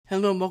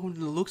Hello and welcome to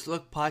the Luke's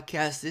Look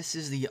podcast. This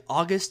is the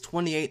August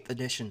 28th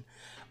edition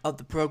of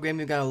the program.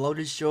 We've got a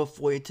loaded show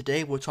for you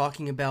today. We're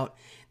talking about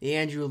the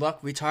Andrew Luck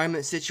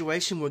retirement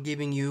situation. We're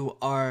giving you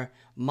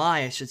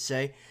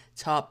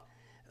top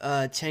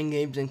 10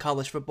 games in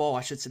college football.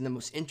 I should say the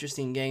most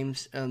interesting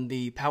games in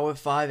the Power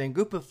 5 and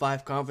Group of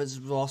 5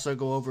 conferences. We'll also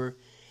go over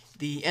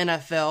the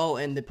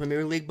NFL and the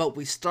Premier League. But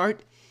we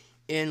start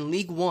in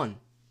League 1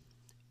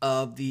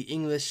 of the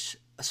English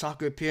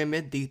Soccer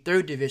Pyramid, the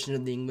third division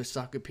of the English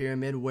Soccer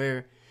Pyramid,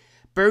 where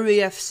Bury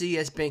FC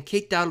has been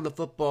kicked out of the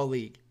Football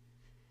League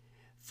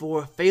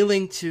for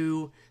failing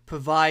to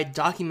provide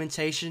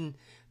documentation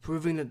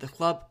proving that the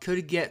club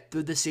could get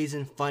through the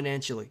season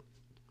financially.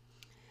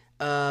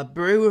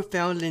 Bury were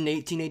founded in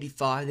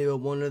 1885. They were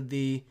one of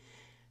the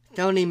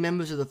founding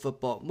members of the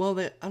football. Well,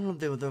 I don't know if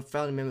they were the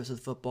founding members of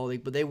the Football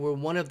League, but they were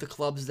one of the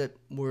clubs that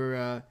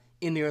were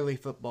in the early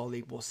Football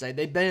League, we'll say.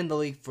 They've been in the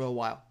league for a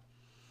while.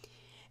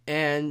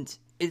 And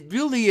it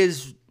really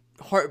is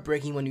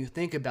heartbreaking when you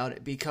think about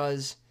it,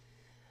 because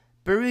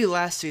Bury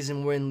last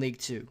season were in League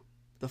 2,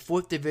 the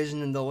fourth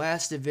division and the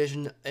last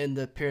division in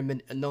the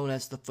pyramid known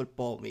as the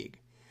Football League.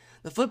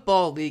 The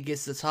Football League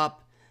is the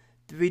top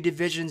three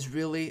divisions,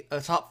 really,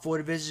 top four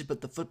divisions,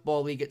 but the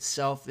Football League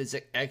itself is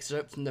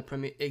exempt from the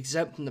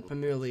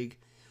Premier League,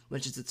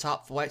 which is the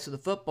top flight. So the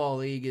Football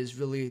League is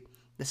really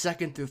the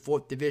second through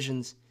fourth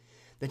divisions,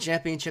 the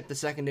Championship, the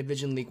second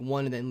division, League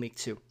 1, and then League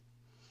 2.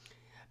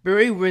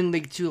 Bury were in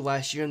League 2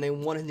 last year, and they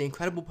won an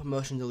incredible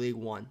promotion to League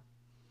 1.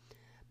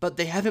 But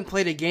they haven't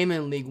played a game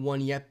in League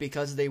 1 yet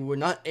because they were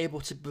not able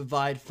to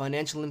provide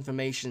financial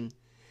information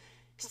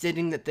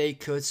stating that they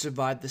could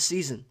survive the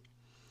season.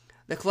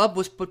 The club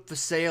was put for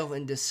sale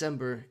in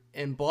December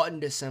and bought in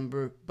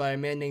December by a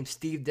man named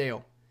Steve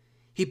Dale.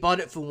 He bought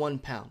it for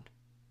 £1.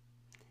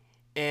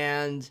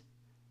 And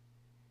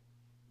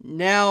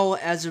now,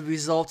 as a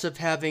result of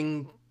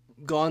having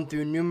gone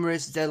through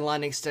numerous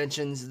deadline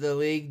extensions, the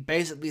league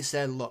basically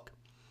said, look,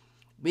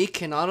 we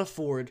cannot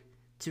afford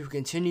to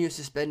continue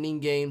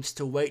suspending games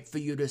to wait for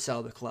you to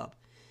sell the club,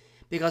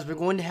 because we're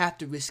going to have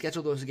to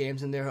reschedule those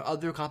games, and there are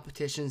other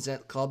competitions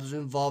that clubs are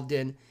involved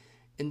in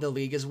the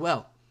league as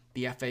well.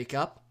 The FA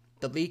Cup,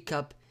 the League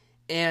Cup,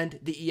 and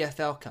the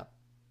EFL Cup.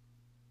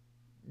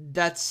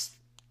 That's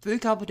 3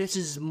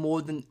 competitions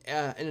more than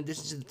in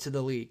addition to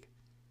the league.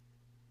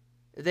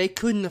 They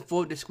couldn't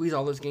afford to squeeze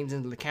all those games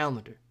into the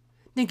calendar.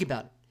 Think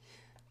about it.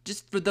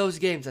 Just for those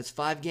games, that's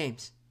 5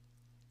 games.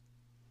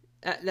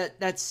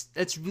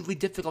 That's really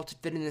difficult to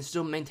fit in and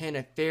still maintain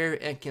a fair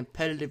and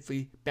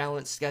competitively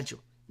balanced schedule.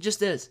 It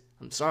just is.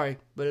 I'm sorry,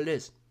 but it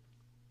is.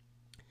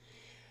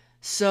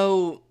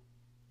 So,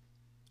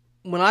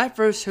 when I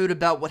first heard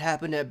about what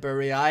happened at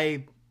Bury,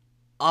 I,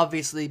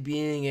 obviously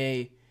being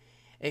a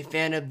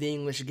fan of the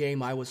English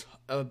game, I was,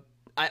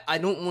 I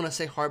don't want to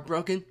say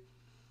heartbroken,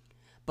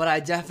 but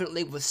I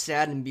definitely was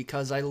saddened,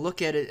 because I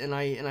look at it and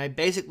I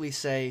basically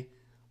say,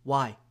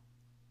 why?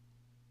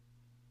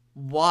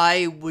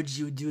 Why would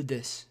you do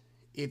this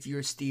if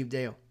you're Steve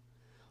Dale?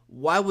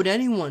 Why would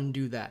anyone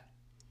do that?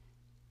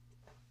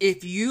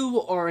 If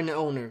you are an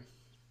owner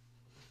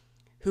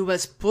who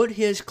has put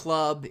his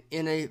club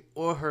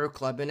or her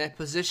club in a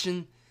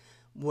position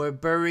where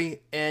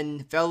Bury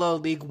and fellow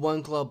League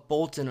 1 club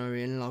Bolton are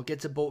in, and I'll get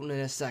to Bolton in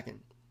a second,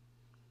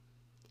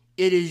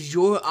 it is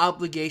your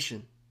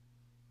obligation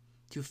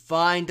to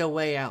find a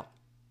way out.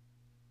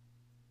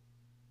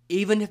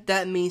 Even if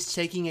that means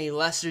taking a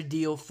lesser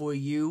deal for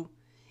you,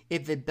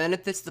 if it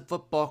benefits the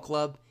football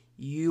club,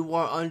 you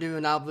are under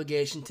an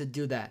obligation to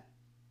do that.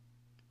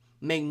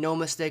 Make no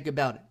mistake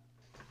about it.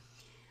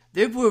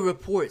 There were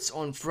reports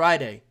on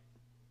Friday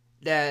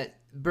that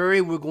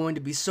Bury were going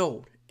to be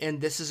sold,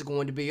 and this is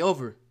going to be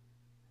over.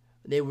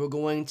 They were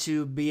going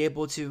to be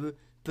able to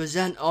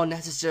present all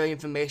necessary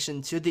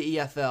information to the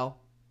EFL,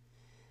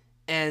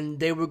 and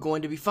they were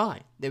going to be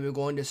fine. They were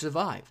going to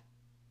survive.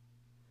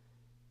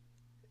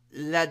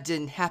 That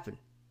didn't happen.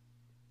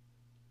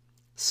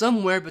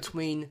 Somewhere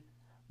between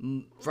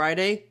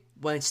Friday,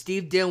 when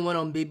Steve Dale went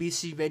on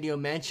BBC Radio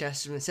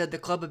Manchester and said the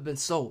club had been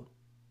sold,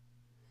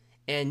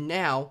 and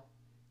now,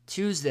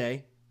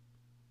 Tuesday,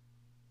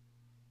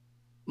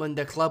 when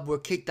the club were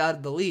kicked out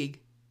of the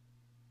league,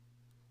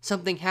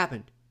 something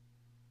happened.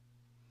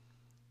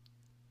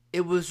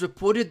 It was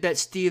reported that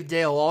Steve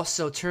Dale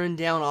also turned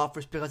down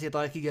offers because he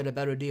thought he could get a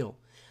better deal.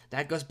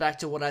 That goes back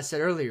to what I said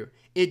earlier.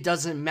 It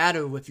doesn't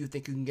matter if you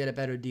think you can get a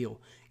better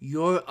deal.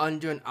 You're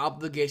under an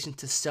obligation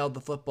to sell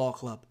the football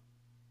club.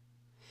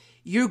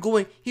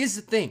 Here's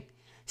the thing.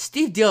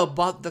 Steve Dale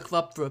bought the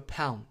club for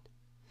 £1.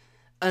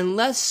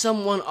 Unless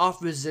someone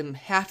offers him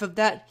half of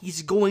that,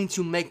 he's going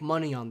to make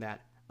money on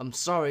that. I'm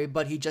sorry,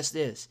 but he just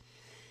is.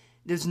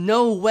 There's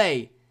no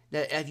way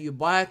that if you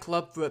buy a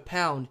club for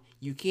 £1,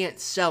 you can't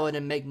sell it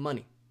and make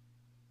money.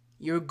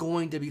 You're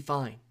going to be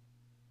fine.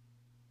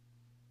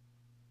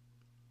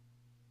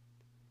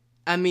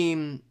 I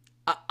mean,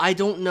 I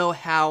don't know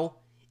how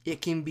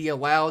it can be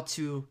allowed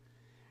to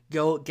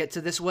get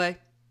to this way.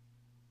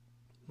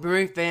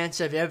 Bury fans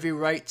have every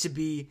right to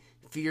be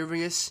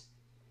furious,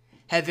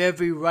 have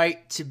every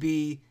right to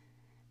be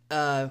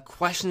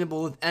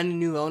questionable with any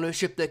new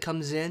ownership that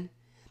comes in,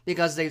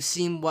 because they've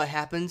seen what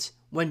happens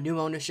when new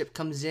ownership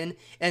comes in.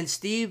 And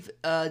Steve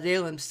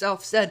Dale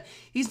himself said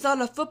he's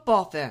not a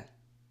football fan.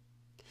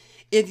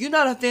 If you're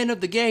not a fan of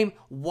the game,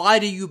 why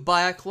do you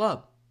buy a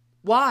club?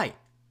 Why?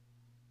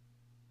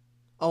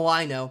 Oh,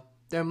 I know.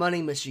 They're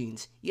money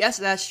machines. Yes,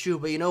 that's true,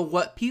 but you know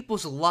what?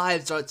 People's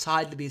lives are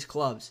tied to these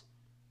clubs.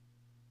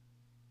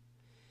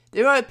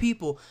 There are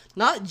people,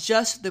 not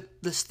just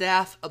the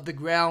staff of the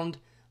ground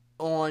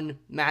on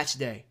match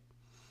day,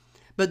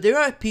 but there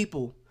are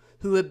people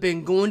who have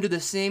been going to the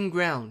same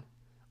ground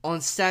on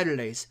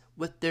Saturdays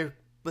with their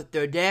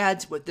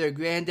dads, with their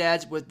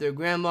granddads, with their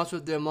grandmas,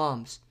 with their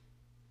moms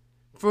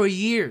for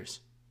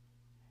years.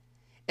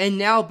 And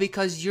now,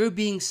 because you're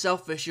being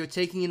selfish, you're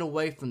taking it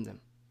away from them.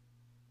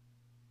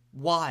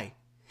 Why?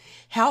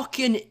 How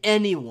can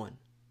anyone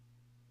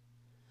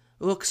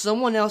look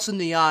someone else in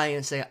the eye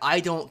and say, I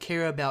don't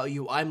care about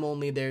you, I'm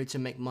only there to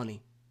make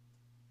money?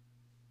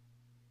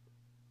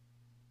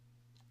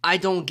 I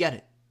don't get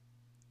it.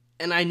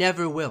 And I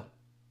never will.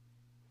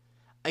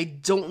 I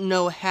don't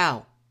know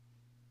how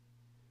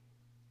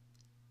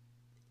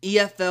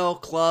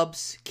EFL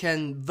clubs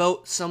can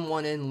vote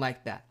someone in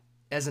like that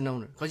as an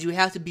owner. Because you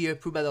have to be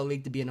approved by the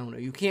league to be an owner.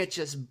 You can't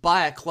just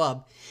buy a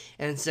club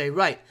and say,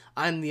 right,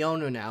 I'm the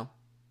owner now.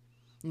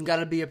 You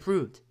gotta be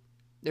approved.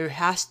 There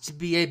has to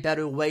be a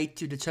better way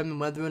to determine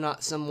whether or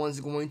not someone's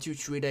going to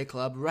treat a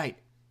club right.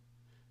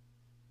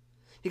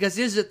 Because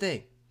here's the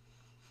thing.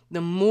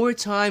 The more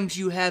times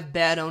you have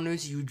bad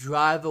owners, you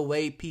drive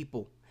away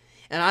people.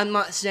 And I'm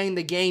not saying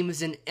the game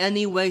is in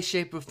any way,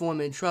 shape, or form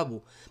in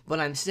trouble. But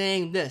I'm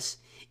saying this.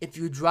 If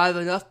you drive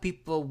enough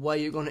people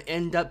away, you're going to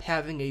end up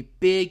having a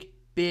big,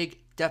 big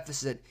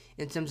deficit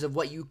in terms of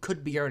what you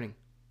could be earning.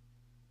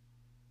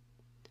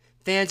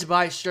 Fans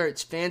buy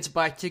shirts. Fans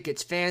buy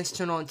tickets. Fans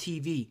turn on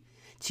TV.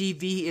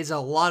 TV is a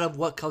lot of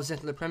what comes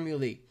into the Premier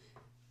League.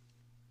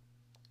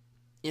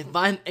 If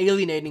I'm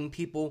alienating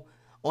people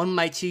on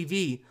my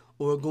TV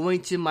or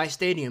going to my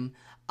stadium,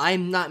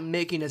 I'm not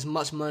making as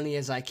much money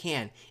as I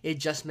can. It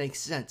just makes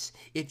sense.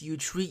 If you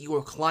treat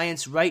your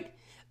clients right,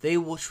 they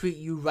will treat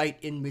you right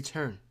in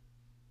return.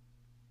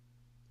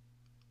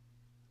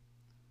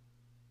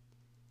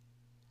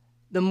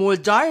 The more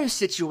dire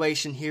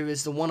situation here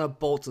is the one of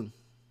Bolton.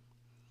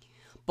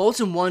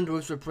 Bolton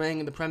Wanderers were playing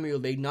in the Premier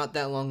League not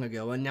that long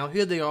ago, and now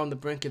here they are on the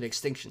brink of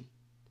extinction.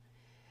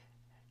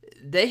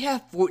 They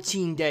have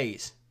 14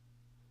 days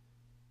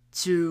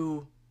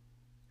to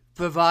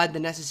provide the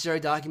necessary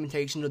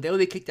documentation or they will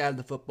be kicked out of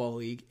the Football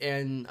League,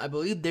 and I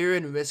believe they're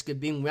in risk of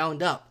being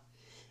wound up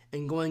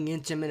and going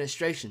into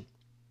administration.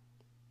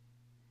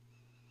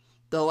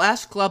 The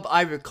last club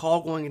I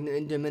recall going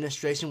into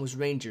administration was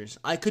Rangers.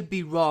 I could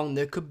be wrong,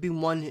 there could be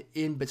one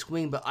in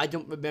between, but I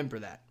don't remember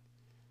that.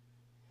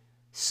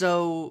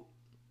 So,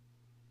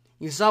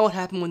 you saw what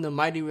happened when the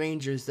mighty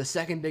Rangers, the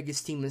second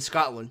biggest team in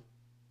Scotland,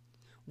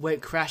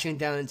 went crashing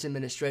down into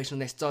administration.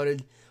 They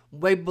started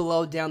way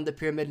below down the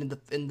pyramid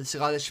in the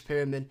Scottish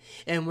pyramid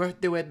and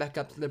worked their way back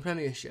up to the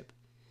Premiership.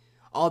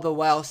 All the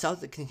while,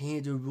 Celtic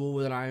continued to rule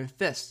with an iron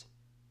fist.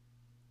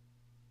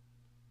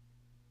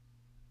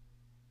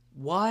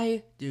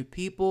 Why do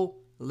people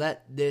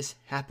let this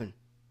happen?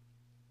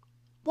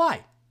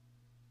 Why?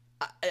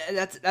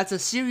 That's a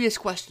serious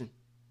question.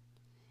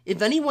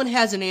 If anyone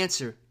has an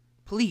answer,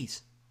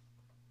 please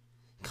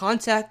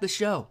contact the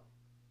show.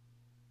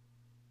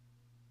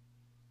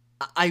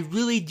 I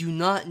really do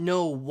not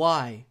know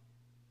why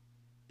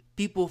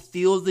people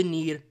feel the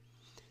need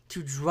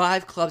to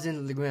drive clubs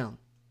into the ground.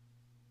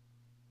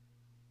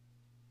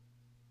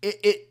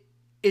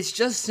 It's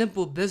just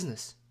simple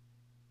business.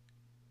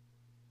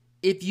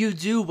 If you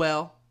do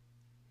well,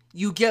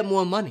 you get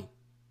more money.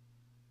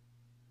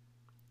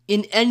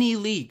 In any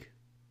league,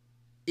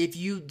 if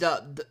you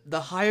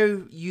the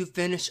higher you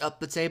finish up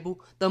the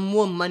table, the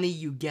more money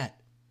you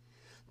get.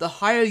 The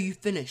higher you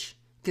finish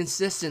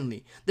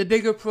consistently, the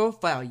bigger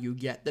profile you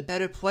get, the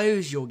better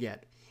players you'll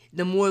get,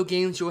 the more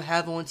games you'll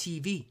have on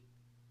TV,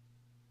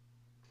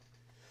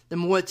 the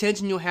more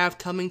attention you'll have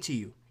coming to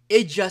you.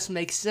 It just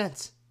makes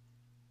sense.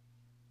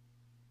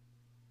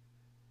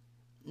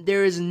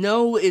 There is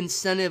no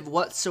incentive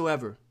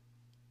whatsoever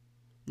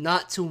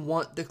not to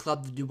want the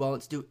club to do well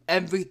and to do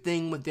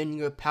everything within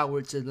your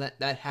power to let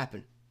that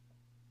happen.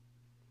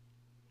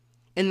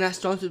 And that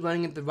starts with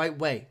running it the right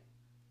way.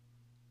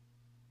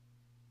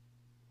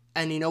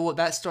 And you know what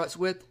that starts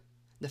with?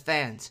 The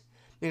fans.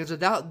 Because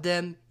without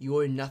them,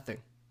 you're nothing.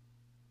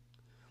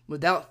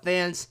 Without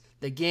fans,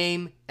 the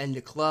game and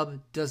the club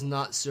does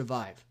not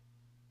survive.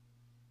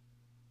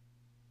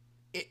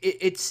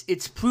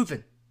 It's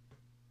proven.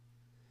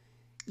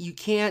 You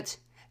can't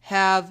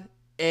have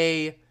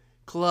a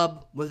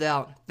club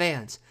without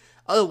fans.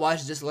 Otherwise,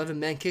 it's just 11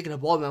 men kicking a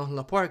ball around in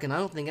the park, and I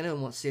don't think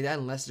anyone wants to see that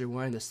unless they're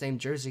wearing the same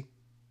jersey.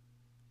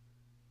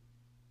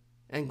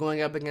 And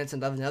going up against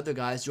 11 other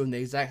guys doing the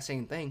exact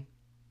same thing.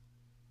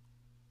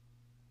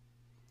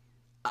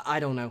 I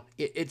don't know.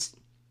 It's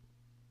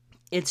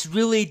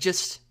really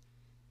just...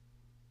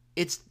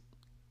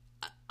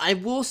 I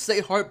will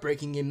say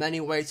heartbreaking in many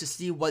ways to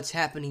see what's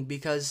happening,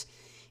 because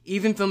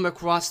even from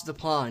across the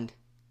pond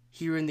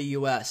here in the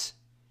U.S.,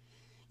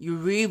 you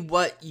read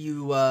what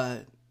you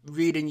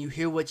read and you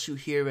hear what you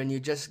hear, and you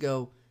just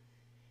go,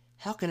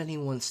 how can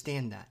anyone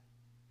stand that?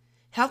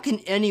 How can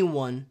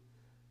anyone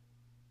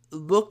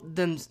look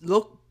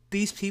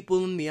these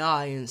people in the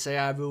eye and say,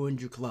 I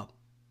ruined your club?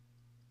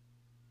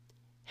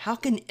 How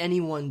can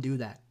anyone do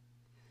that?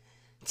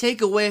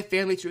 Take away a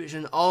family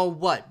tradition, all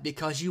what?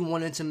 Because you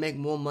wanted to make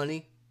more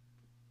money?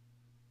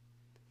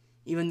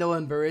 Even though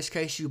in Burry's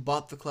case, you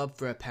bought the club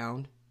for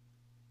 £1.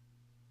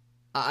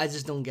 I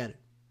just don't get it.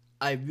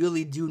 I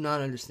really do not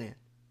understand.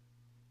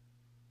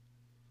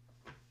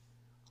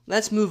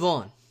 Let's move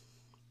on.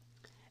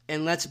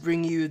 And let's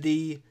bring you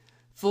the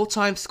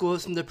full-time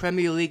scores from the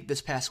Premier League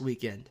this past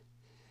weekend.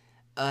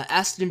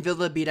 Aston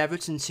Villa beat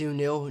Everton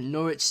 2-0,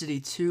 Norwich City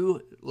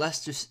 2,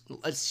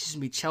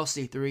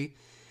 Chelsea 3,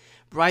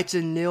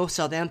 Brighton 0,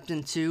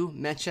 Southampton 2,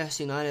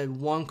 Manchester United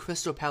 1,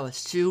 Crystal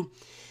Palace 2,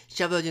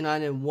 Sheffield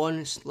United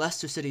 1,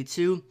 Leicester City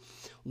 2,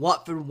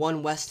 Watford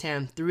 1, West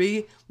Ham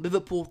 3,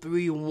 Liverpool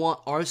 3,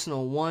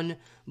 Arsenal 1,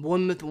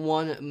 Bournemouth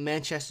 1,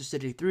 Manchester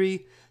City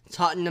 3,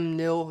 Tottenham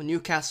 0,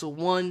 Newcastle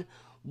 1,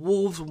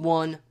 Wolves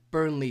 1,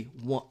 Burnley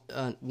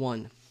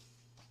 1.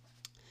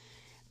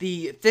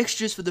 The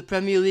fixtures for the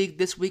Premier League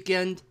this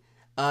weekend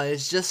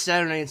is just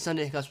Saturday and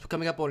Sunday, because we're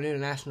coming up on an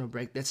international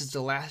break. This is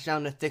the last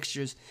round of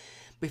fixtures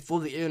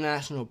before the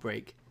international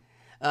break.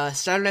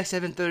 Saturday,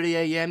 7:30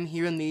 a.m.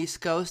 here on the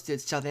East Coast,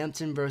 it's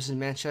Southampton versus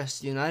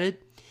Manchester United.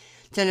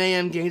 10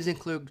 a.m. games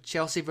include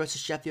Chelsea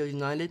versus Sheffield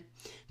United,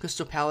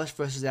 Crystal Palace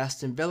versus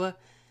Aston Villa,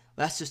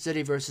 Leicester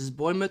City versus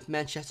Bournemouth,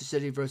 Manchester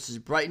City versus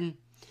Brighton,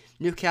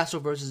 Newcastle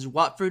versus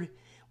Watford,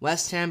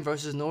 West Ham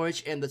versus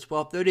Norwich, and the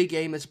 12:30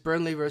 game is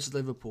Burnley versus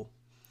Liverpool.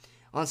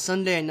 On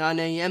Sunday at 9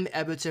 a.m.,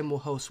 Everton will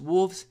host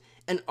Wolves,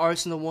 and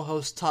Arsenal will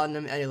host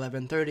Tottenham at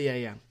 11:30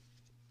 a.m.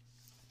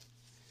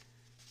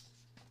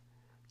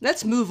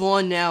 Let's move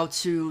on now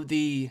to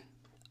the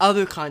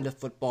other kind of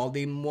football,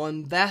 the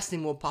one vastly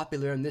more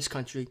popular in this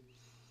country,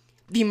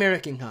 the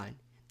American kind,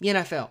 the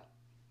NFL,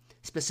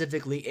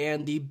 specifically.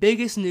 And the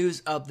biggest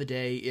news of the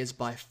day is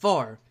by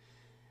far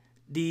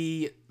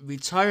the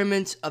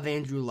retirement of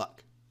Andrew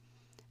Luck.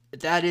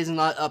 That is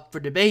not up for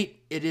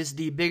debate. It is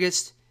the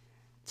biggest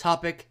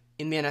topic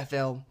in the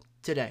NFL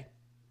today,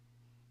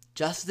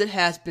 just as it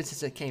has been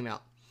since it came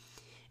out.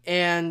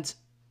 And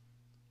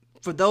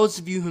for those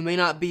of you who may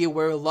not be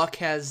aware, Luck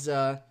has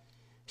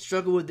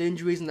struggled with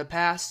injuries in the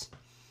past.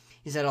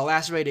 He's had a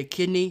lacerated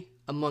kidney,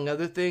 among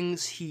other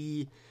things.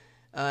 He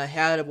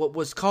had what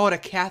was called a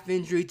calf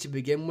injury to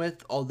begin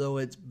with, although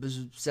it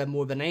was said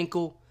more of an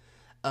ankle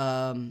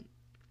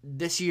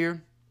this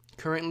year,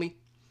 currently.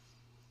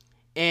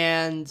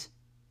 And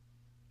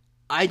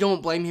I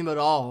don't blame him at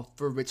all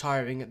for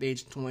retiring at the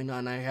age of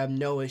 29. I have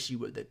no issue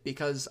with it,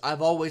 because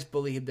I've always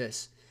believed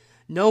this.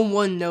 No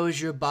one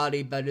knows your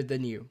body better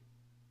than you.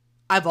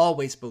 I've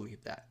always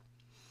believed that.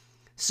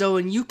 So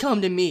when you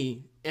come to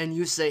me and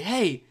you say,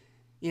 hey,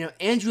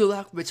 Andrew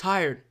Luck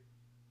retired,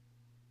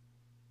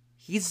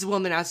 he's the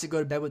one that has to go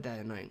to bed with that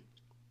at night.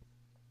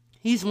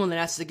 He's the one that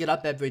has to get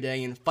up every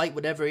day and fight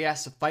whatever he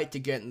has to fight to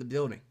get in the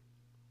building.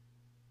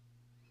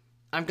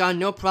 I've got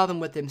no problem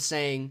with him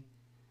saying,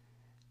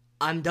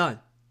 I'm done.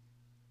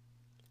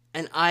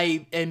 And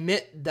I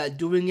admit that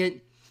doing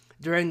it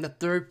during the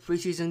third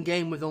preseason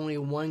game with only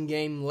one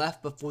game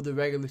left before the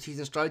regular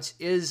season starts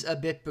is a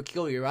bit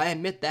peculiar. I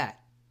admit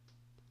that.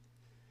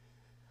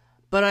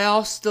 But I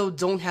also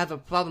don't have a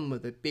problem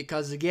with it,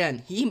 because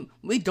again,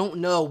 we don't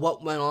know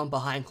what went on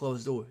behind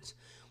closed doors.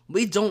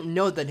 We don't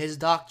know that his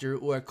doctor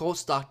or a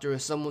Colts doctor or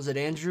someone said,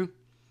 Andrew,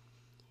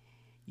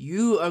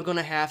 you are going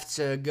to have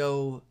to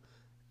go,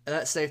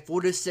 let's say,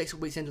 4 to 6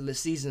 weeks into the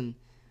season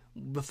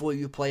before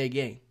you play a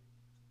game.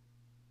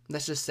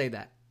 Let's just say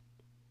that.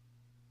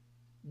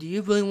 Do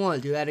you really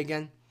want to do that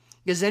again?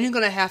 Because then you're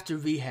going to have to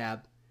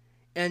rehab.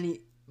 And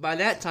by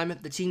that time,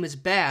 if the team is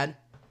bad,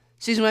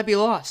 season might be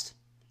lost.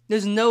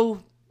 There's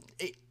no...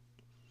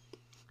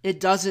 It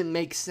doesn't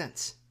make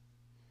sense.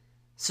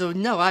 So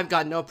no, I've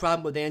got no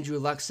problem with Andrew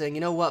Luck saying,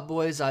 you know what,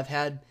 boys, I've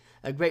had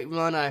a great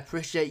run. I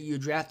appreciate you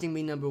drafting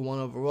me number 1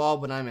 overall,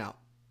 but I'm out.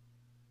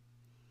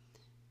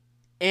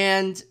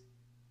 And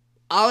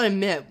I'll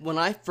admit, when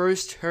I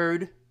first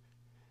heard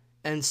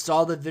and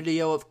saw the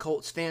video of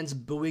Colts fans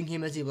booing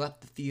him as he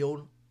left the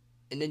field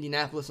in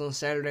Indianapolis on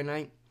Saturday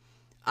night,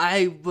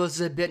 I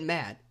was a bit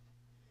mad.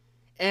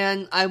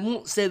 And I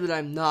won't say that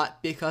I'm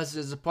not, because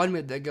there's a part of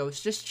me that goes,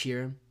 just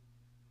cheer him.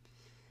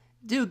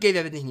 Dude gave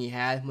everything he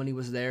had when he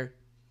was there.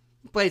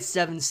 He played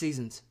 7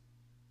 seasons.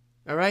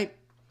 Alright?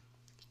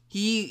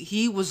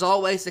 He was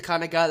always the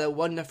kind of guy that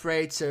wasn't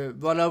afraid to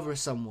run over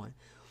someone.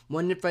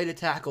 Wasn't afraid to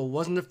tackle.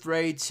 Wasn't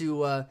afraid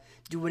to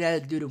do what he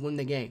had to do to win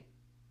the game.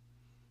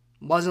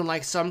 Wasn't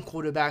like some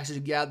quarterbacks who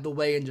get out of the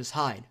way and just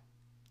hide.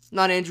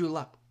 Not Andrew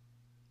Luck.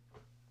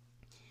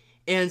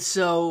 And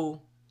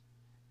so,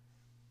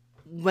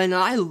 when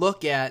I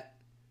look at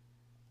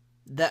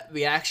that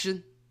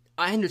reaction,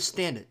 I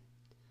understand it.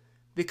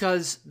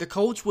 because the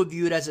Colts were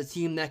viewed as a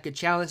team that could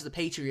challenge the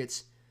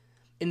Patriots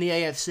in the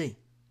AFC.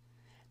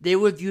 They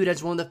were viewed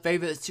as one of the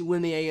favorites to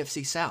win the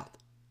AFC South,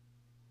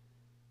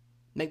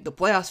 make the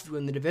playoffs if you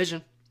win the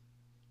division.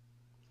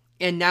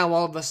 And now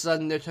all of a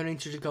sudden they're turning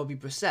to Jacoby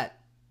Brissett,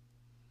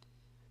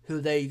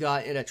 who they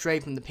got in a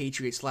trade from the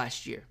Patriots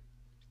last year.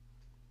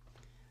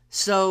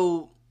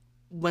 So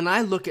when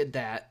I look at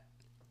that,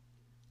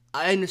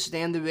 I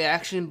understand the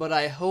reaction, but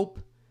I hope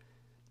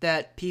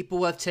that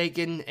people have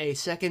taken a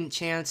second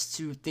chance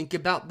to think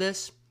about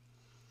this,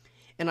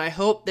 and I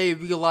hope they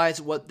realize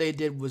what they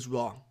did was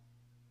wrong.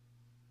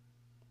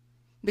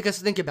 Because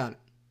think about it.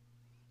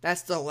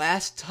 That's the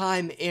last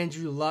time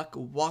Andrew Luck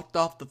walked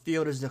off the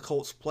field as the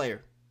Colts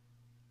player,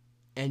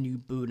 and you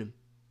booed him.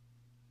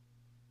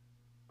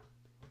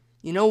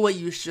 You know what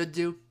you should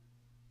do,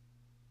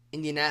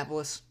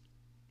 Indianapolis?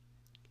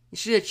 You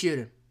should have cheered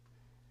him,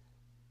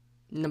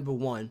 number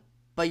one.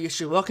 But you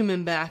should welcome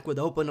him back with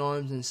open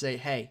arms and say,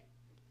 hey,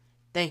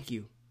 thank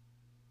you.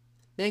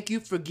 Thank you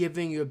for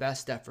giving your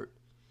best effort.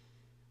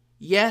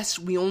 Yes,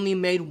 we only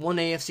made one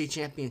AFC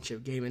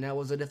Championship game, and that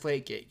was a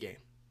Deflategate game.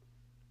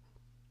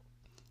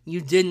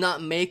 You did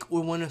not make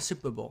or win a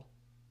Super Bowl.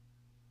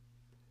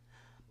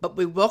 But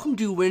we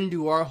welcomed you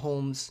into our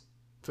homes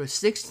for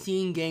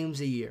 16 games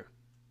a year.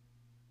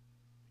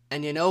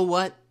 And you know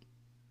what?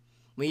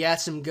 We had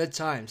some good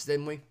times,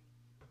 didn't we?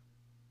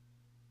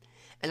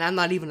 And I'm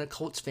not even a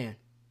Colts fan,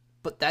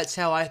 but that's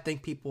how I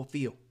think people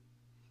feel.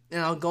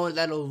 And I'll go into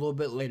that a little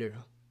bit later.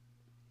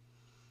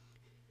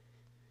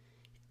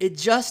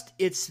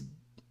 It's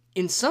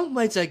in some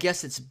ways, I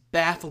guess it's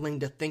baffling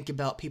to think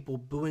about people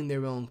booing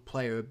their own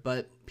player,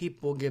 but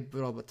people get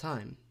booed all the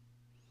time.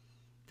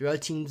 There are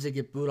teams that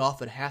get booed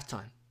off at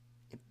halftime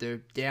if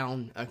they're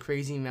down a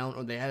crazy amount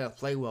or they haven't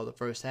played well the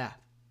first half.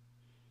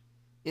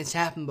 It's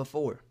happened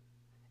before,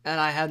 and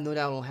I have no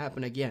doubt it'll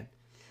happen again.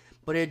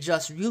 But it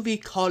just really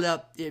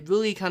it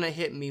really kind of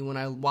hit me when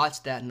I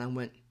watched that, and I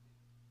went,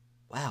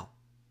 wow,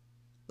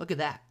 look at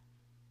that.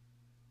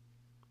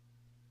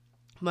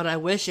 But I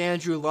wish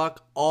Andrew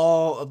Luck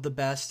all of the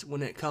best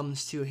when it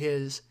comes to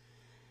his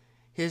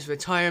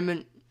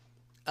retirement.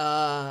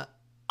 I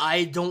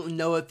don't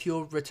know if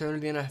he'll return to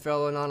the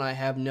NFL or not. I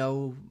have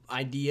no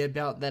idea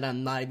about that.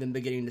 I'm not even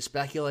beginning to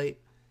speculate.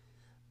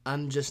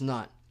 I'm just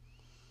not.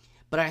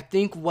 But I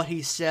think what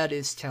he said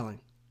is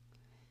telling.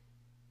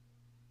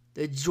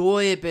 The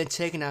joy had been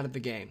taken out of the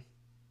game.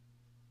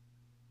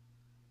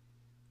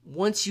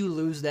 Once you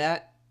lose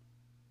that,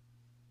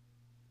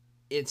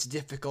 it's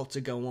difficult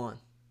to go on.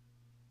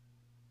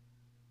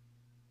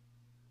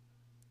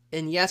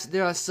 And yes,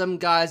 there are some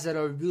guys that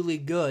are really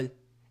good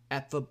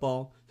at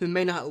football who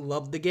may not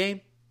love the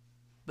game,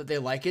 but they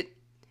like it,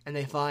 and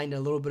they find a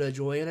little bit of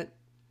joy in it.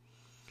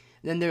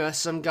 Then there are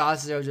some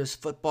guys that are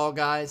just football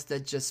guys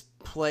that just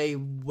play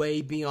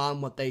way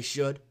beyond what they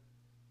should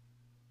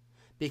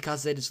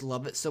because they just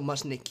love it so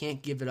much and they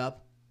can't give it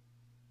up.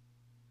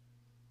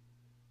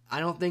 I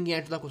don't think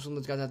Andrew Luck was one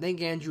of those guys. I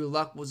think Andrew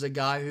Luck was a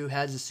guy who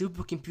has a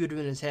supercomputer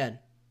in his head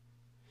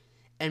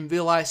and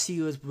realized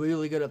he was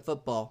really good at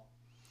football,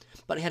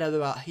 but he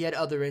had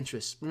other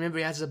interests. Remember,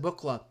 he has a book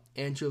club,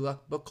 Andrew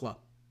Luck Book Club.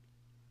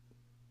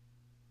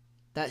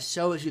 That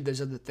shows you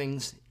there's other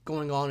things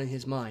going on in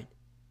his mind.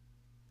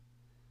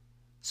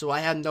 So I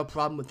have no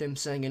problem with him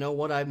saying, you know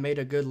what, I've made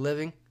a good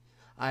living,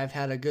 I've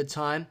had a good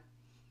time,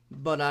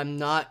 but I'm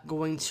not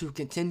going to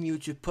continue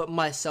to put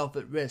myself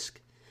at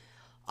risk.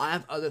 I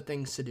have other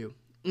things to do.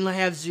 And I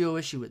have zero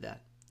issue with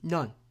that.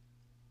 None.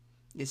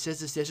 It's his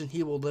decision,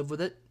 he will live with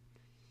it.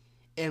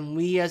 And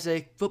we as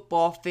a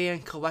football fan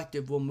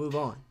collective will move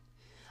on.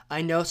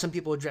 I know some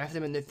people draft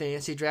him in their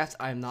fantasy drafts.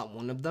 I am not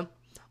one of them.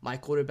 My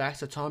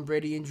quarterbacks are Tom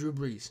Brady and Drew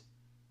Brees.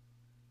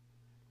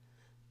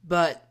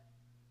 But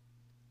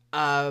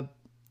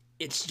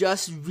it's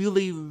just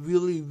really,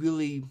 really,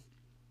 really...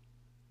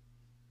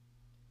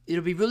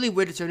 It'll be really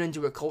weird to turn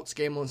into a Colts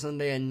game on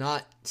Sunday and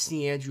not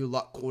see Andrew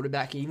Luck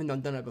quarterback, even though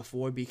I've done it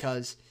before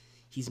because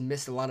he's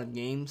missed a lot of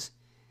games.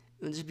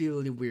 It'll just be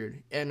really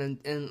weird. And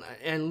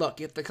look,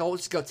 if the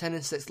Colts go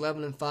 10-6,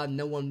 11-5,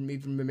 no one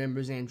even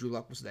remembers Andrew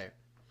Luck was there.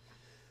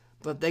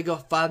 But if they go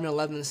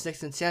 5-11,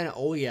 6-10,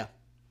 oh yeah.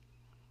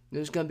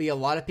 There's going to be a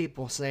lot of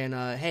people saying,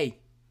 hey,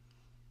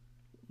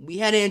 we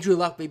had Andrew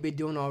Luck, we'd be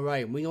doing all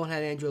right. We don't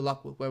have Andrew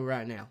Luck where we're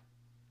at now.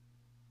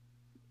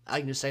 I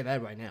can just say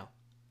that right now.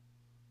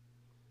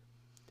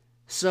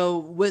 So,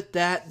 with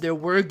that, there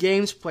were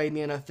games played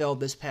in the NFL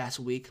this past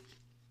week.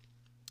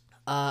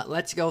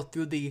 Let's go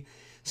through the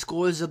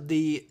scores of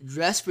the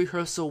dress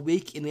rehearsal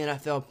week in the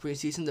NFL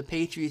preseason. The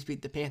Patriots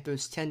beat the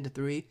Panthers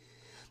 10-3.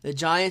 The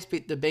Giants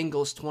beat the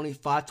Bengals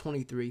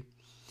 25-23.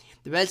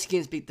 The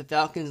Redskins beat the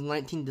Falcons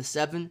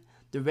 19-7.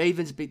 The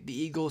Ravens beat the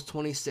Eagles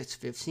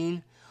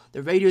 26-15.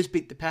 The Raiders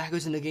beat the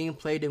Packers in a game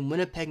played in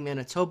Winnipeg,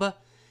 Manitoba,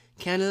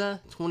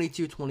 Canada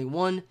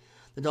 22-21.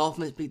 The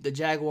Dolphins beat the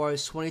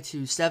Jaguars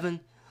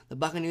 22-7. The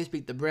Buccaneers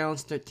beat the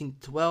Browns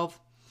 13-12.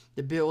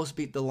 The Bills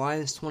beat the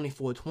Lions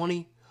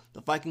 24-20.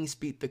 The Vikings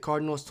beat the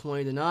Cardinals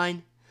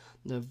 20-9.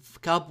 The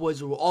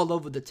Cowboys were all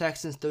over the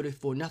Texans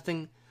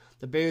 34-0.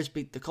 The Bears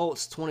beat the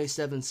Colts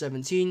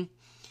 27-17.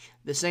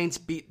 The Saints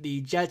beat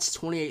the Jets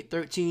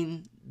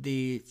 28-13.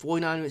 The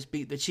 49ers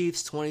beat the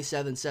Chiefs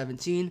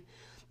 27-17.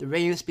 The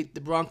Ravens beat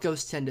the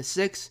Broncos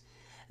 10-6.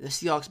 The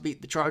Seahawks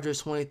beat the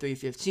Chargers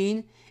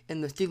 23-15.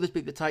 And the Steelers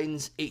beat the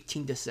Titans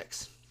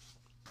 18-6.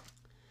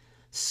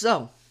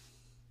 So,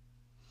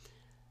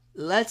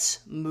 let's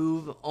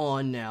move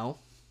on now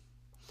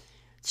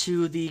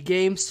to the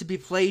games to be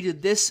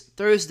played this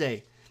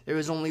Thursday. There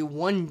is only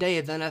one day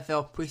of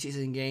NFL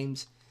preseason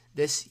games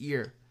this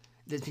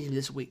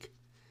week.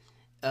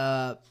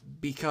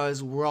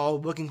 Because we're all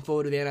looking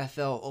forward to the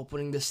NFL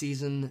opening the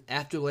season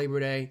after Labor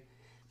Day.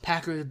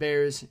 Packers,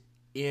 Bears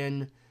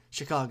in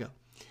Chicago.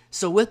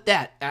 So with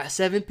that, at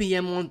 7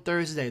 p.m. on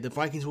Thursday, the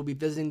Vikings will be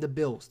visiting the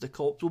Bills. The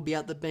Colts will be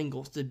at the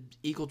Bengals. The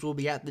Eagles will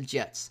be at the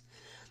Jets.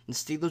 The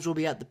Steelers will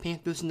be at the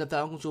Panthers, and the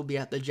Falcons will be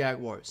at the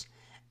Jaguars.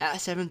 At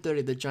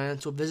 7:30, the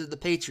Giants will visit the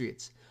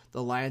Patriots.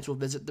 The Lions will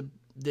visit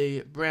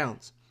the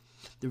Browns.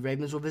 The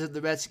Ravens will visit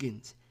the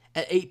Redskins.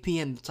 At 8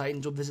 p.m., the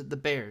Titans will visit the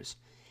Bears.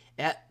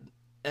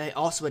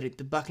 Also at 8,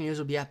 the Buccaneers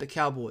will be at the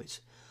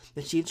Cowboys.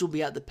 The Chiefs will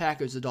be at the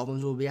Packers. The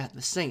Dolphins will be at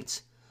the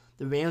Saints.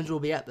 The Rams will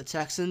be at the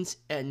Texans.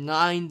 At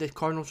 9, the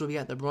Cardinals will be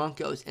at the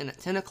Broncos. And at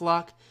 10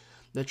 o'clock,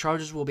 the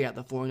Chargers will be at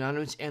the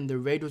 49ers. And the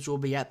Raiders will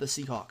be at the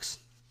Seahawks.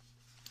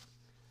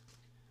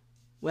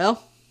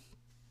 Well,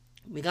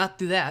 we got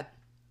through that.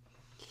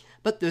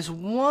 But there's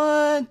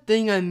one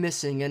thing I'm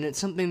missing, and it's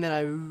something that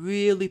I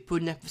really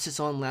put an emphasis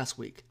on last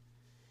week.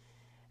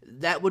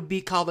 That would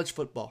be college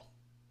football.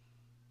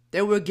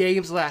 There were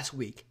games last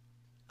week.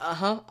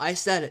 I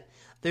said it.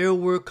 There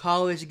were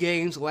college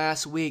games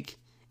last week,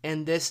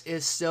 and this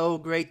is so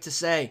great to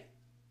say.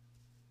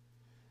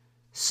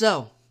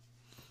 So,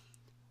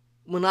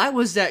 when I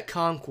was at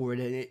Concord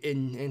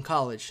in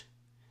college,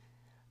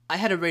 I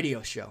had a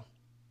radio show.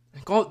 I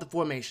called it The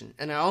Formation,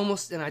 and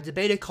I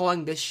debated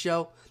calling this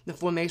show The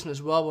Formation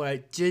as well, but I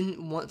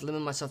didn't want to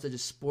limit myself to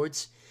just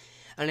sports,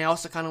 and I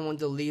also kind of wanted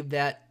to leave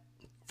The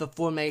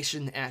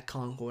Formation at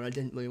Concord. I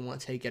didn't really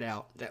want to take it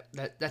out.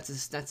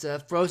 That's a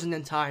frozen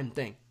in time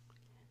thing.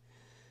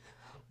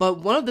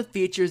 But one of the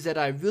features that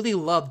I really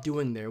loved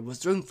doing there was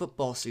during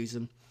football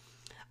season,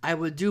 I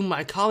would do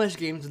my college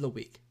games of the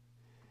week.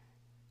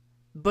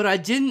 But I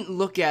didn't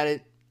look at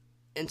it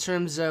in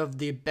terms of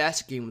the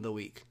best game of the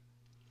week.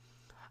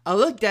 I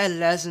looked at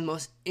it as the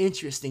most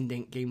interesting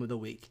game of the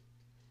week.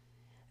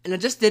 And I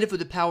just did it for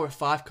the Power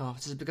 5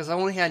 conferences because I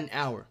only had an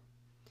hour.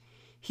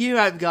 Here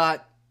I've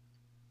got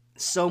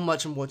so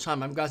much more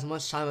time. I've got as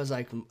much time as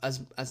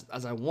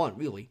I want,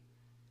 really.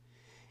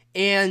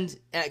 And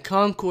at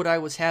Concord, I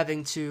was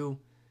having to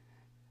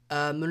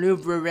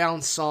maneuver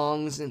around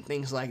songs and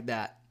things like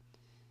that.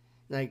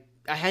 Like,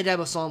 I had to have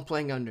a song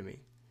playing under me.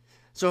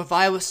 So if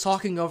I was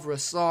talking over a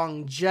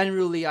song,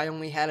 generally I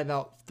only had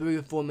about 3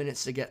 or 4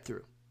 minutes to get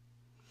through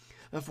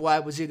before I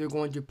was either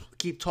going to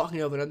keep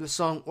talking over another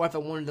song, or if I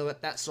wanted to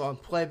let that song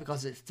play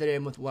because it fit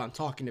in with what I'm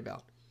talking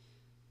about.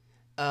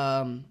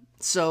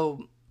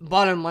 So,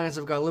 bottom line is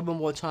I've got a little bit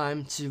more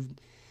time to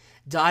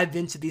dive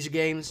into these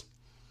games.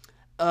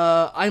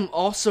 I'm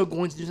also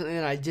going to do something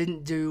that I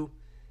didn't do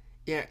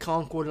at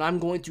Concord, and I'm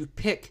going to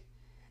pick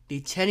the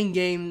 10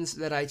 games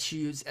that I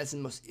choose as the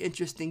most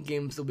interesting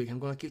games of the week. I'm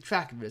going to keep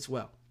track of it as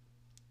well.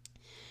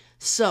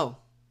 So,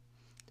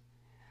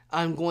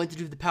 I'm going to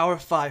do the Power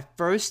 5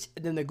 first,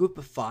 and then the Group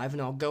of 5,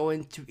 and I'll go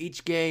into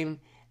each game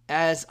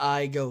as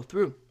I go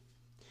through.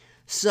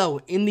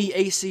 So, in the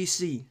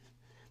ACC,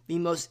 the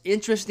most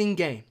interesting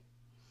game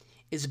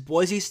is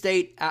Boise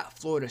State at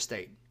Florida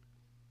State.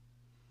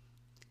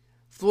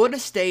 Florida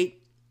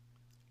State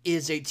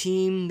is a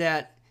team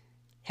that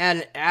had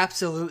an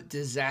absolute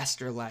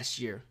disaster last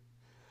year.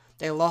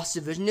 They lost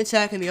to Virginia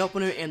Tech in the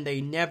opener, and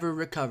they never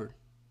recovered.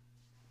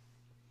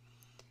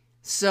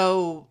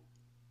 So,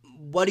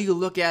 what do you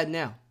look at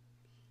now?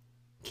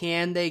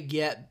 Can they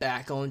get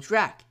back on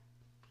track?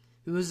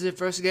 Who was their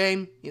first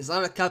game? It's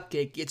not a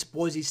cupcake, it's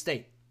Boise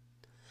State.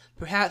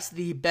 Perhaps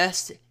the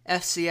best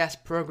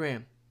FCS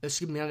program.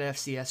 Excuse me, not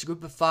FCS,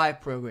 Group of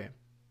 5 program.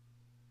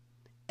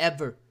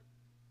 Ever.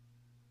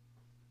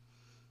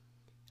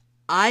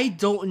 I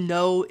don't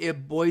know if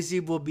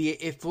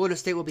Florida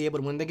State will be able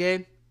to win the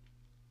game.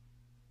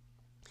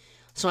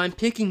 So I'm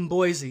picking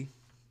Boise.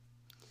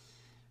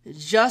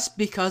 Just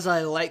because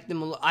I like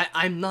them,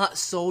 I'm not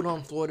sold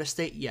on Florida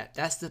State yet.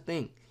 That's the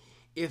thing.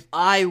 If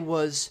I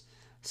was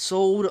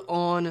sold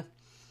on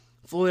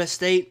Florida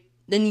State,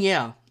 then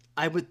yeah,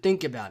 I would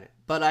think about it.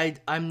 But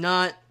I'm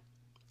not.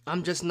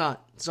 I'm just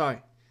not.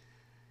 Sorry.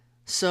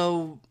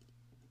 So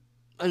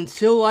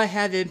until I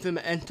have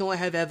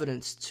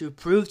evidence to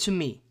prove to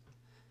me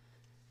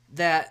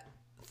that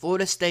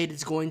Florida State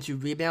is going to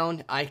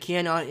rebound, I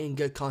cannot, in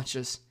good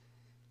conscience,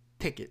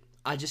 pick it.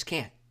 I just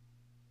can't.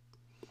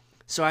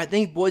 So I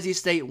think Boise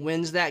State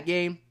wins that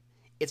game.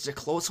 It's a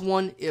close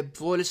one. If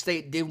Florida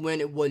State did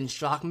win, it wouldn't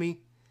shock me.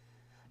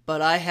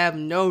 But I have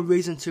no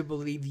reason to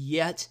believe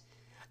yet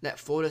that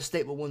Florida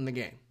State will win the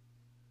game.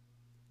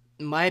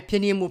 My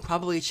opinion will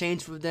probably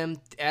change for them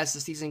as the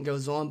season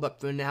goes on,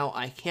 but for now,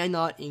 I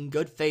cannot, in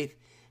good faith,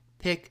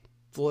 pick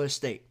Florida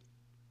State.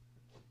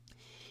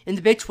 In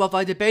the Big 12,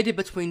 I debated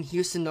between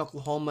Houston and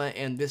Oklahoma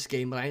and this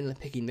game, but I ended up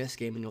picking this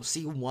game, and you'll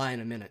see why in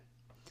a minute.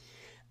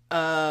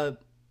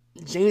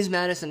 James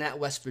Madison at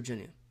West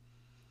Virginia.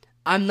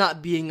 I'm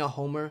not being a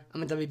homer.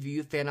 I'm a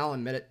WVU fan, I'll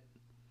admit it.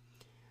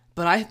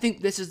 But I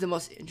think this is the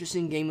most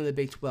interesting game of the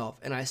Big 12,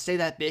 and I say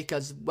that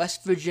because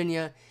West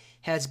Virginia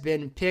has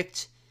been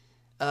picked,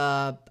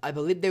 I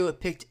believe they were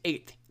picked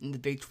 8th in the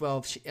Big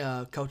 12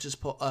 coaches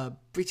poll,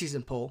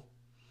 preseason poll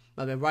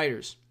by the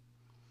writers.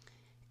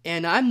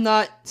 And I'm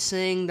not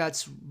saying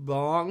that's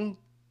wrong,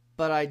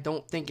 but I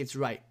don't think it's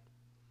right.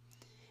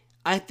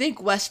 I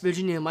think West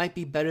Virginia might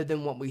be better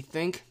than what we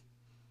think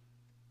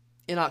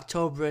in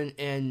October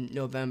and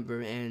November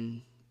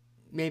and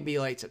maybe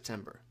late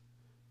September.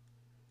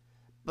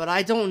 But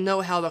I don't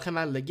know how they'll come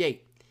out of the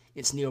gate.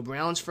 It's Neal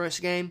Brown's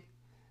first game.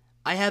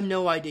 I have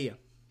no idea.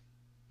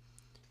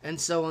 And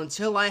so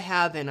until I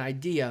have an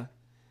idea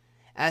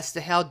as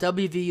to how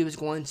WVU is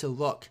going to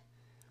look,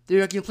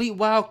 they're a complete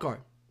wild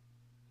card.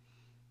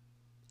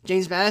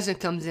 James Madison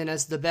comes in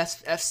as the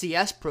best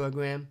FCS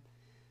program.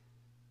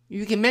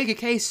 You can make a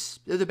case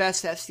they're the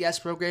best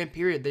FCS program,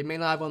 period. They may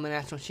not have won the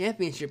national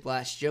championship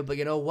last year, but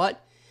you know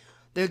what?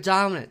 They're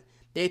dominant.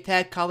 They've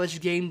had College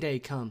Game Day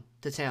come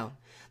to town.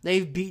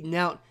 They've beaten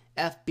out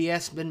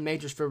FBS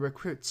mid-majors for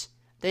recruits.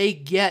 They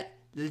get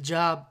the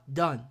job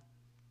done.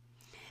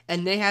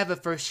 And they have a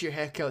first-year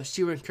head coach,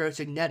 Stuart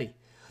Cignetti,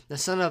 the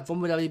son of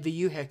former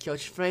WVU head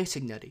coach Frank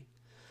Cignetti,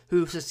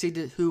 who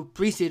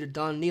preceded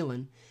Don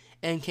Nehlen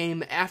and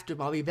came after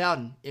Bobby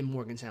Bowden in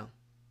Morgantown.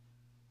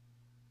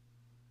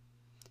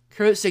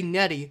 Curt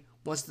Cignetti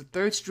was the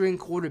third-string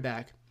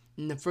quarterback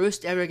in the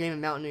first ever game at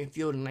Mountaineer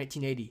Field in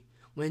 1980,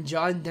 when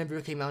John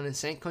Denver came out in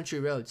St. Country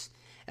Roads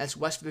as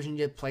West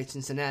Virginia played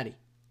Cincinnati.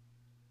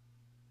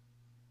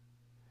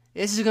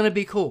 This is going to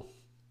be cool.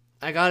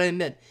 I gotta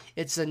admit,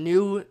 it's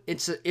new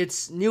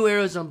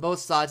eras on both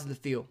sides of the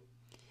field,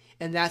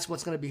 and that's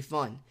what's going to be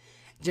fun.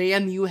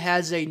 JMU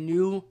has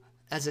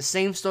the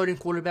same starting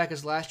quarterback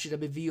as last year.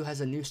 WVU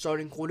has a new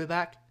starting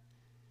quarterback.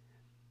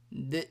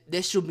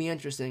 This should be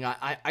interesting.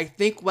 I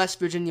think West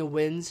Virginia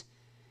wins,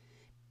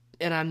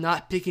 and I'm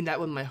not picking that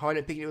with my heart.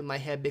 I'm picking it with my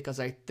head because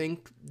I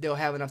think they'll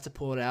have enough to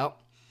pull it out.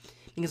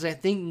 Because I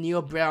think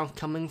Neal Brown,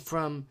 coming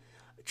from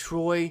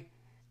Troy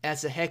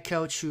as a head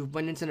coach who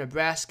went into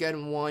Nebraska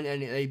and won,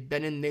 and they've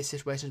been in these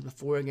situations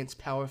before against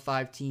Power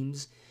 5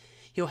 teams,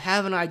 he'll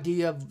have an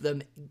idea of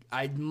the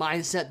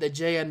mindset that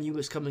JMU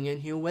is coming in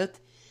here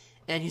with.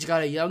 And he's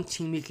got a young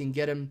team. He can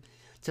get him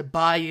to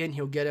buy in.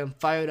 He'll get him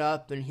fired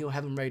up, and he'll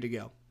have him ready to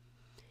go.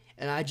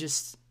 And I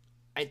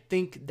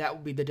think that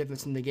will be the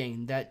difference in the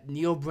game. That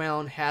Neal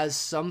Brown has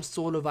some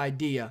sort of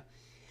idea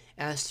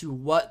as to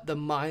what the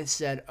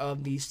mindset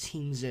of these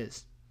teams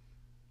is.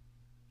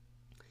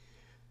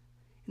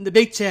 In the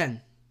Big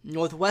Ten,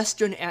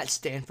 Northwestern at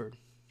Stanford.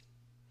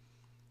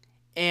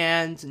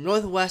 And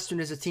Northwestern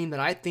is a team that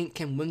I think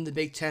can win the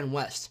Big Ten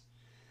West.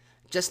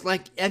 Just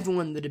like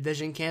everyone in the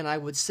division can, I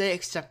would say,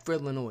 except for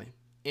Illinois.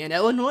 And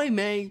Illinois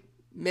may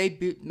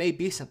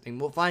be something.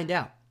 We'll find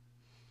out.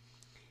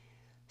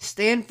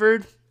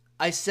 Stanford,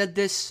 I said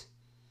this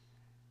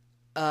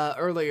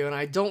earlier, and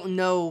I don't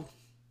know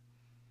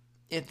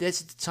if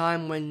this is the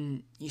time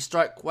when you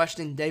start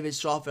questioning David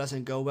Shaw if it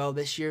doesn't go well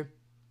this year.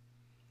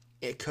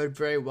 It could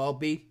very well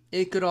be.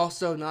 It could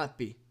also not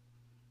be.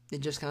 It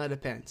just kind of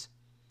depends.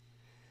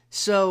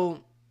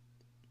 So,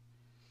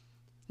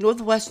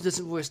 Northwestern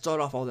doesn't really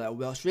start off all that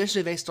well.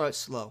 Traditionally, they start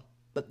slow,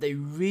 but they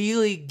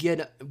really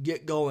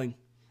get going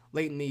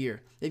late in the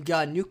year. They've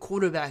got a new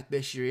quarterback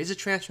this year. He's a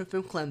transfer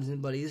from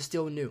Clemson, but he's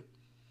still new.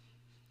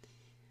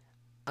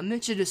 I'm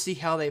interested to see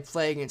how they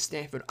play against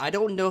Stanford. I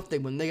don't know if they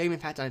win the game. In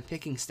fact, I'm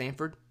picking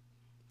Stanford.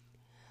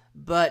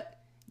 But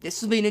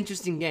this will be an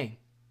interesting game.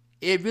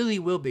 It really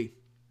will be.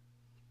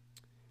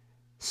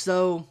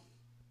 So,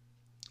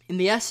 in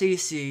the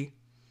SEC,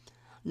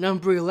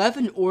 number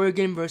 11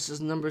 Oregon versus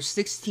number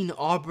 16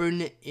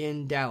 Auburn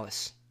in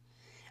Dallas.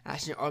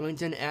 Actually,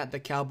 Arlington at the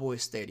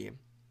Cowboys Stadium.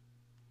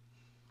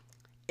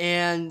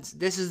 And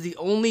this is the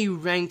only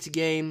ranked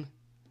game,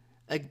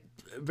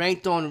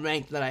 ranked on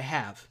ranked, that I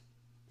have.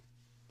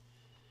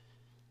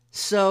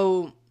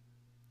 So,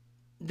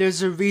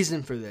 there's a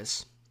reason for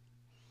this.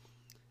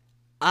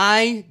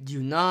 I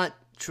do not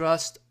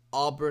trust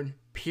Auburn,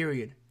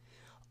 period.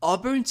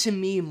 Auburn, to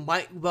me,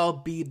 might well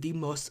be the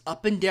most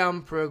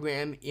up-and-down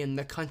program in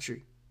the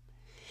country.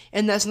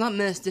 And that's not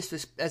meant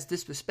as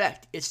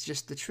disrespect. It's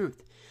just the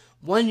truth.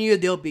 One year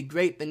they'll be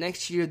great. The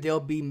next year they'll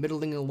be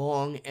middling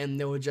along, and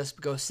they'll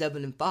just go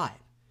 7-5.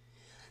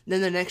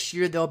 Then the next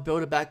year they'll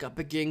build it back up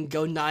again,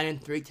 go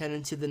 9-3,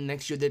 10-2. The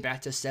next year they're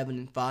back to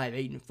 7-5,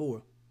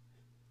 8-4.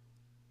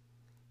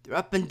 They're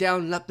up and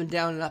down and up and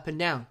down and up and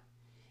down.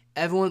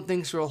 Everyone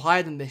thinks they'll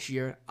higher than this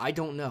year. I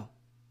don't know.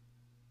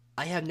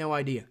 I have no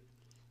idea.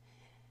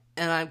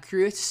 And I'm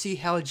curious to see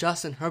how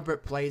Justin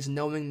Herbert plays,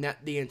 knowing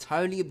that the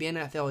entirety of the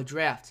NFL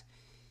draft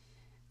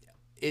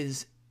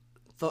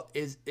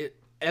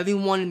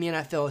everyone in the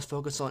NFL is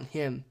focused on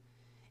him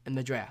in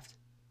the draft.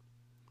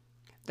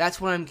 That's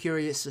what I'm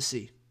curious to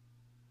see.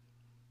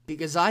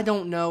 Because I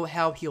don't know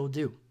how he'll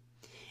do.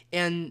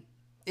 And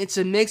it's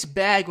a mixed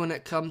bag when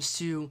it comes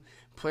to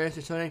players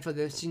returning for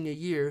their senior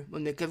year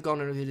when they could have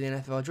gone into the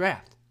NFL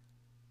draft.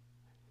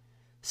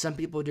 Some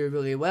people do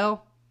really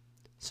well.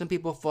 Some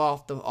people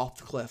fall off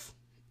the cliff.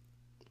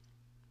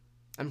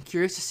 I'm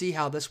curious to see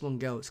how this one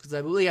goes because I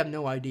really have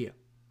no idea.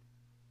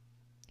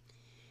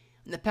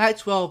 In the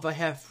Pac-12, I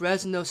have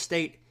Fresno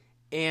State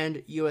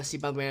and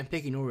USC. By the way, I'm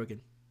picking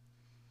Oregon.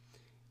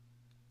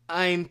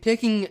 I'm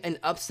picking an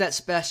upset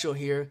special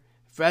here.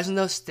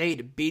 Fresno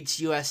State beats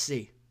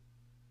USC.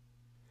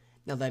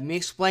 Now let me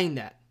explain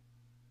that.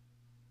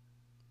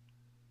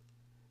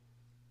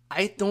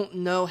 I don't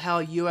know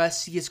how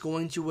USC is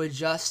going to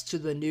adjust to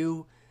the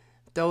new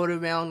throw it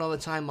around all the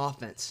time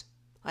offense.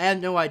 I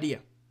have no idea.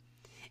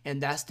 And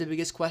that's the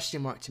biggest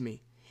question mark to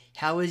me.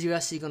 How is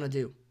USC going to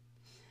do?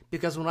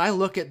 Because when I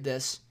look at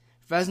this,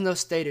 Fresno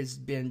State has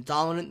been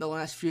dominant the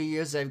last few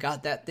years. They've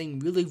got that thing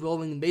really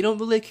rolling. They don't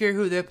really care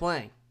who they're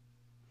playing.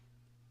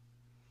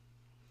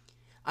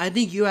 I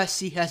think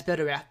USC has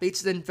better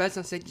athletes than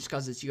Fresno State just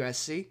because it's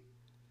USC.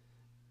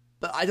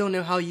 But I don't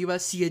know how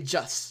USC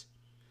adjusts.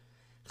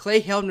 Clay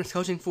Helton is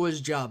coaching for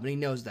his job, and he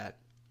knows that.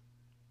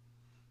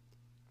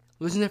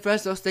 Losing to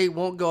Fresno State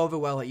won't go over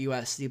well at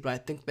USC, but I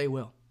think they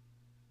will.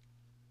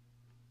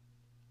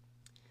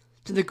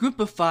 To the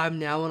group of 5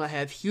 now, and I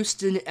have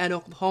Houston and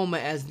Oklahoma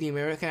as the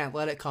American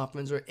Athletic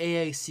Conference, or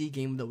AAC,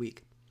 game of the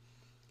week.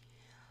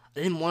 I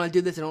didn't want to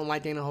do this. I don't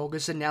like Dana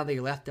Holgorsen. Now they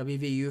left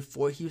WVU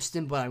for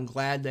Houston, but I'm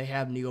glad they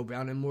have Neil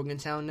Brown in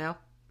Morgantown now.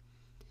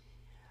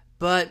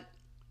 But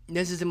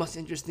this is the most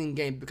interesting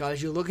game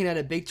because you're looking at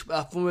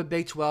a former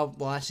Big 12.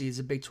 Well, actually, he's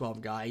a Big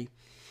 12 guy.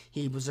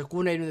 He was a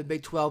coordinator in the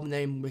Big 12 and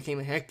then became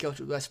a head coach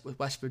with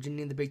West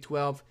Virginia in the Big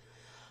 12.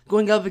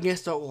 Going up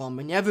against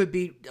Oklahoma. Never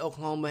beat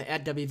Oklahoma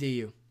at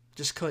WVU.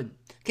 Just couldn't.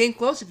 Came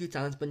close a few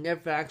times, but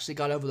never actually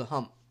got over the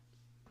hump.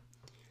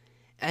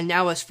 And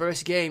now his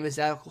first game is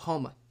at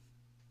Oklahoma,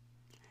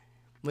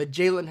 with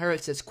Jalen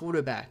Hurts as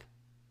quarterback.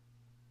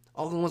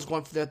 Oklahoma's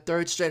going for their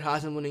 3rd straight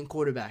Heisman winning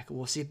quarterback.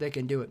 We'll see if they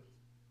can do it.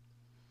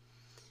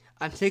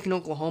 I'm taking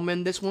Oklahoma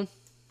in this one,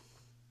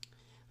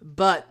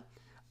 but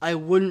I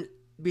wouldn't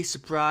be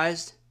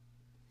surprised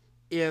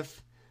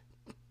if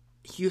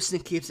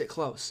Houston keeps it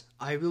close.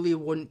 I really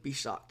wouldn't be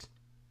shocked.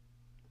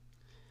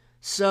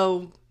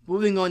 So,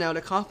 moving on now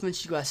to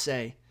Conference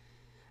USA,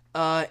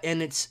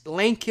 and it's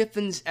Lane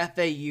Kiffin's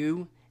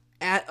FAU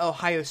at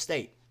Ohio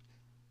State.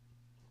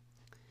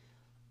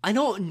 I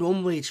don't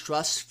normally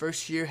trust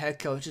first-year head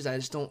coaches. I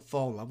just don't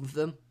fall in love with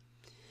them.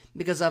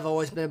 Because I've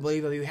always been a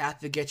believer you have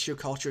to get your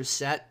culture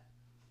set.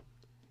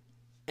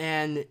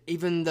 And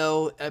even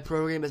though a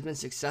program has been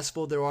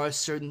successful, there are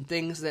certain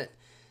things that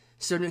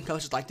certain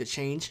coaches like to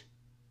change.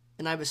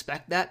 And I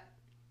respect that.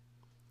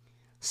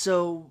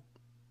 So,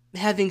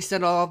 having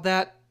said all of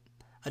that,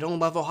 I don't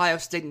love Ohio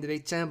State in the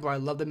Big Ten, but I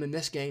love them in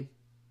this game.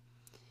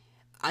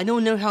 I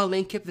don't know how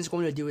Lane Kiffin's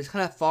going to do. He's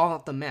kind of falling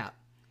off the map.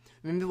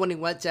 Remember when he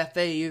went to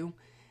FAU?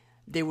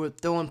 They were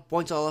throwing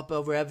points all up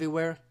over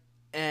everywhere,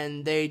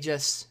 and they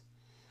just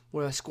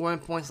were scoring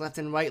points left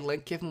and right.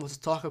 Lane Kiffin was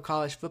the talk of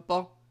college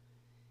football.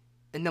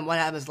 And then what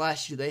happens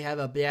last year? They have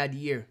a bad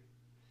year.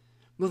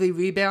 Will he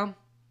rebound?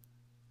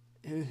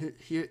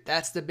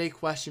 That's the big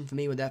question for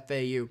me with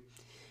FAU.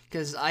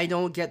 Because I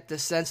don't get the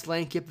sense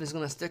Lane Kiffin is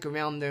going to stick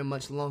around there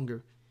much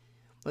longer.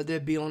 Whether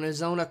it be on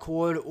his own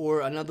accord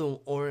or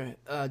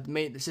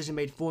decision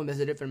made for him is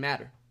a different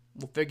matter.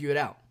 We'll figure it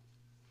out.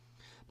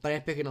 But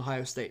I'm picking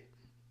Ohio State.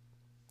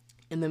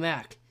 In the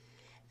MAC,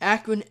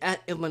 Akron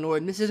at Illinois.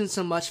 And this isn't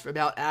so much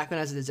about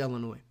Akron as it is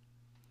Illinois.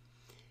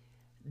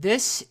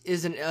 This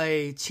is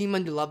a team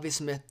under Lovie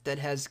Smith that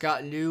has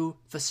got new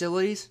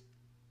facilities.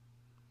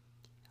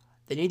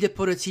 They need to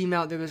put a team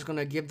out there that's going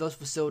to give those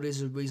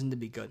facilities a reason to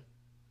be good.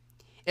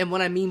 And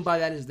what I mean by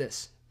that is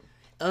this.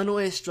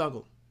 Illinois has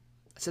struggled.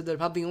 I said they're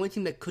probably the only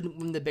team that couldn't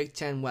win the Big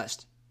Ten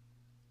West.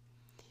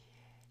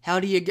 How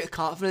do you get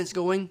confidence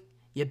going?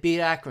 You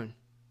beat Akron.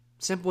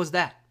 Simple as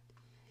that.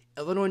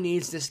 Illinois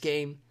needs this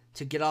game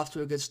to get off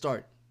to a good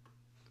start.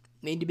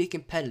 Need to be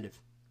competitive.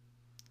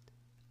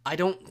 I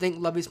don't think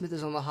Lovie Smith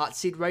is on the hot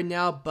seat right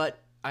now,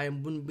 but I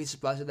wouldn't be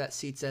surprised if that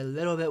seat's a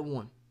little bit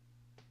warm.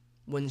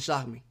 Wouldn't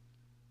shock me.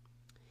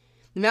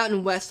 The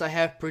Mountain West, I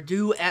have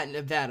Purdue at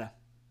Nevada.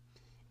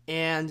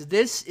 And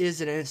this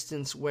is an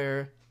instance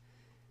where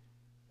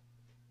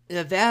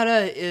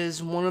Nevada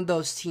is one of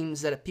those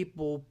teams that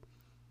people,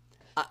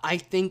 I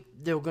think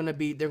they're gonna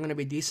be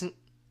decent.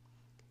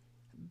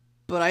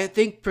 But I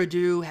think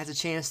Purdue has a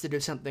chance to do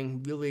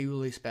something really,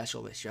 really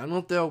special this year. I don't know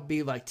if they'll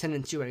be like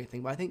 10-2 or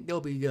anything, but I think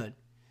they'll be good.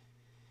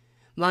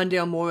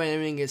 Mondale Moore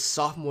entering his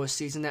sophomore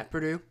season at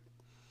Purdue.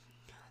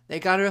 They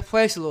got to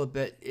replace a little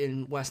bit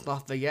in West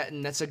Lafayette,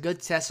 and that's a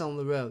good test on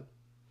the road.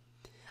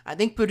 I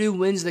think Purdue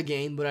wins the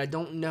game, but I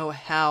don't know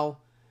how.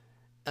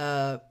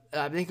 I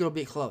think it'll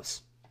be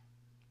close.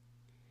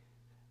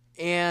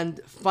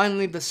 And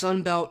finally, the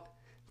Sun Belt,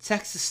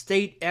 Texas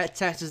State at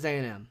Texas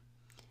A&M.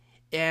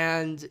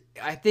 And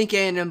I think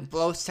A&M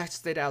blows Texas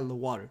State out of the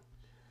water.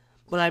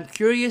 But I'm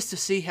curious to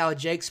see how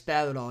Jake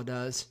Spavital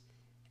does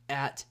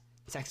at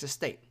Texas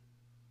State.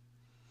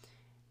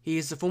 He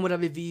is the former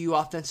WVU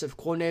offensive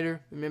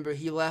coordinator. Remember,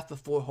 he left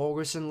before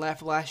Holgorsen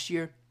left last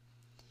year.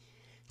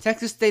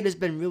 Texas State has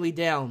been really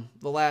down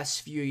the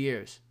last few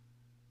years.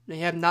 They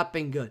have not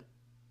been good.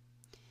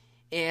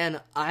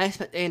 And I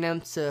expect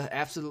A&M to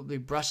absolutely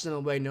brush them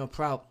away, no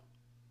problem.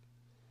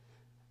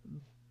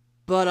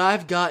 But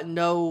I've got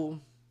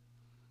no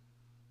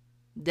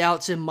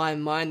doubts in my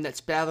mind that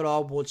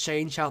Spavital will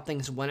change how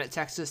things went at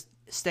Texas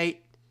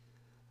State.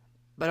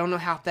 But I don't know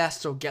how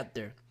fast they'll get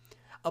there.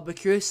 I'll be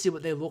curious to see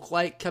what they look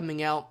like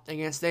coming out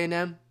against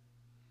A&M.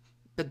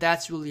 But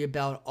that's really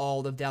about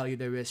all the value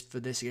there is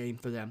for this game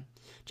for them.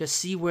 Just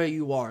see where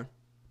you are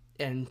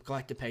and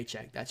collect a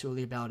paycheck. That's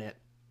really about it.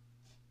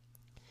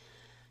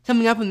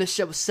 Coming up in this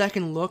show's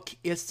second look,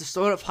 it's the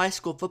start of high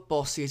school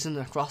football season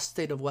across the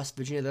state of West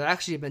Virginia. There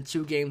actually have been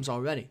 2 games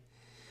already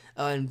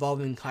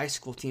involving high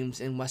school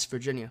teams in West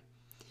Virginia.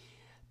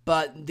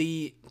 But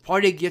the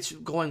party gets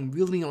going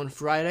really on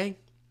Friday,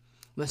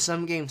 with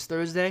some games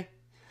Thursday.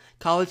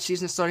 College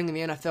season starting in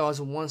the NFL is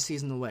 1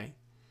 season away.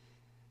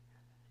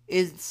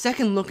 His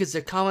second look is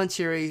a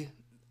commentary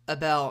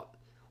about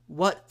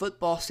what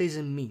football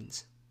season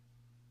means.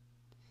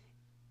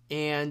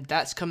 And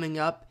that's coming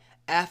up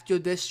after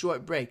this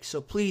short break,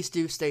 so please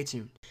do stay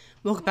tuned.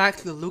 Welcome back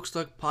to the Luke's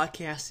Look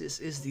podcast. This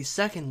is the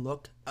second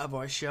look of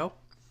our show.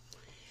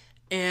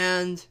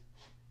 And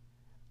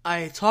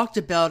I talked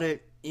about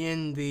it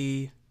in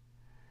the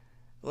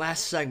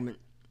last segment,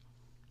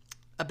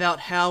 about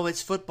how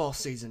it's football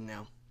season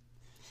now.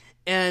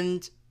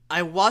 And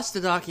I watched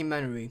the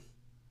documentary.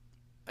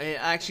 I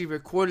actually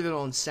recorded it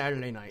on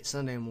Saturday night,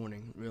 Sunday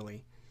morning,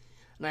 really.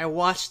 And I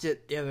watched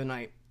it the other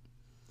night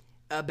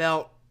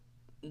about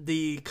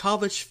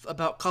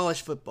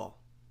college football.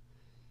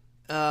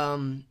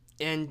 And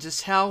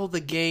just how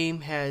the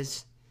game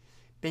has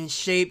been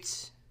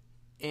shaped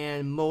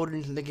and molded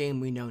into the game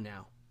we know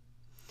now.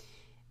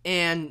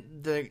 And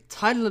the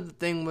title of the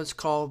thing was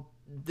called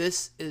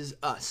This Is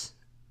Us.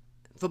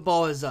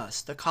 Football is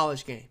Us, the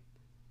college game.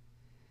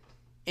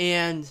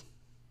 And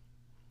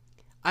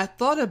I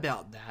thought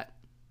about that.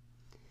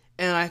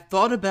 And I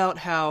thought about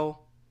how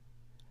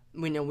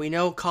we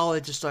know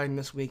college is starting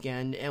this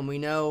weekend, and we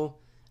know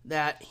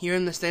that here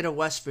in the state of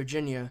West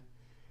Virginia,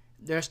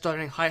 they're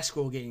starting high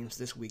school games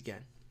this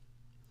weekend.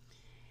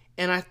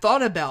 And I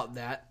thought about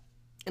that,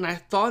 and I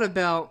thought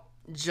about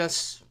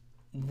just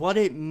what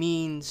it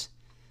means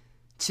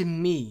to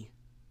me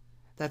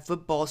that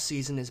football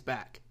season is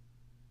back.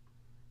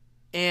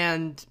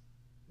 And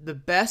the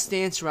best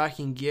answer I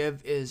can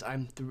give is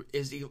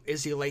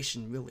is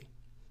elation, really.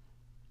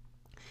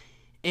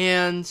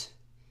 And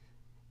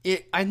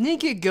I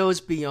think it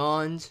goes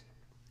beyond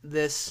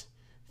this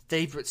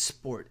favorite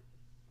sport,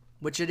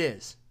 which it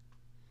is.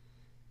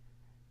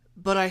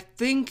 But I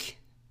think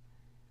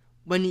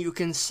when you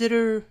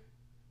consider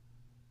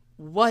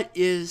when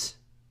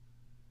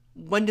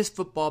does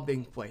football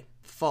being played?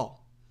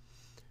 Fall.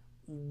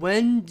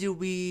 When do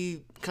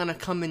we kind of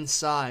come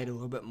inside a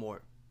little bit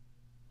more?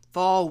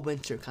 Fall,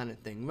 winter kind of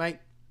thing, right?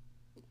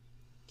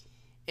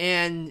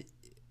 And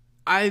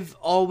I've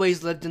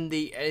always lived in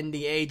the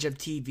age of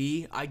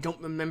TV. I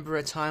don't remember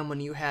a time when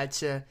you had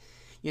to,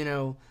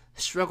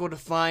 struggle to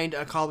find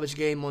a college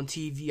game on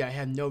TV. I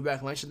have no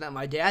recollection of that.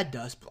 My dad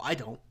does, but I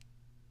don't.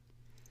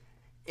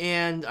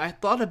 And I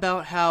thought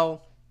about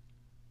how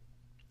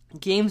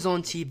games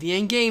on TV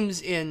and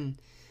games in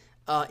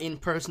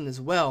person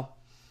as well,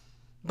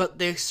 but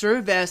they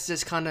serve as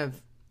this kind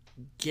of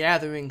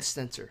gathering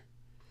center.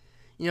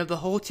 The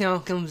whole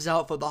town comes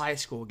out for the high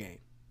school game.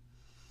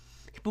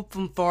 People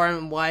from far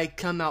and wide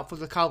come out for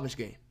the college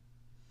game.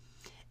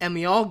 And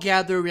we all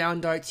gather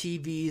around our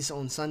TVs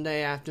on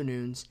Sunday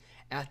afternoons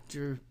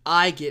after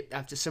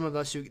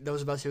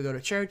those of us who go to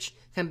church,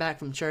 come back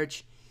from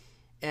church,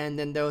 and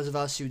then those of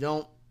us who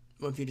don't,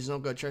 or if you just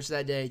don't go to church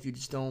that day, if you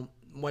just don't,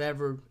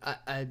 whatever,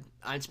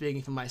 I'm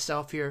speaking for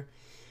myself here,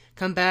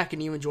 come back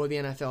and you enjoy the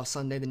NFL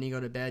Sunday, then you go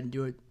to bed and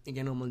do it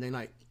again on Monday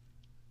night.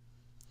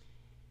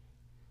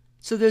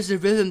 So there's a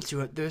rhythm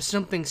to it. There's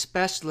something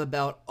special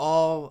about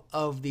all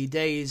of the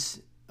days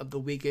of the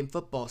week in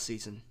football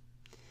season.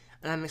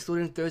 And I'm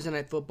excluding Thursday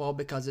Night Football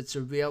because it's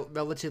a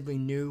relatively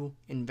new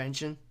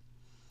invention.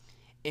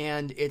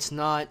 And it's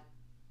not,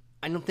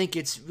 I don't think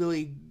it's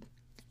really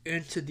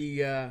into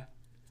the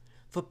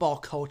football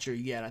culture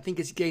yet. I think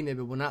it's getting there,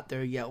 but we're not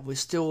there yet. We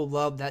still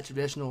love that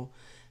traditional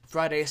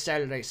Friday,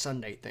 Saturday,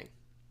 Sunday thing.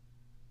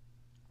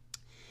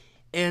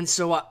 And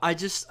so I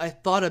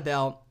thought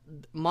about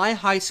my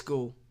high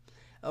school,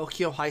 Oak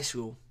Hill High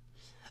School,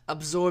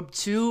 absorbed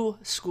 2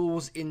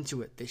 schools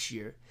into it this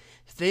year.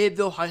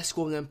 Fayetteville High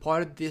School and then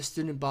part of the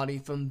student body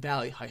from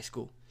Valley High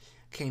School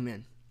came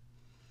in.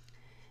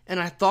 And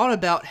I thought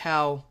about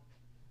how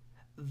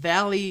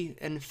Valley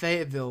and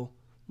Fayetteville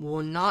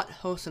will not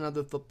host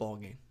another football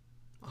game,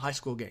 a high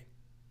school game.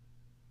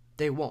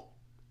 They won't.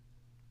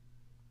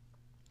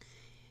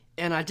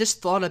 And I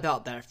just thought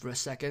about that for a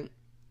second,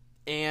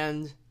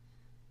 and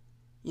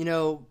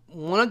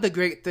One of the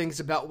great things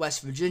about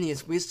West Virginia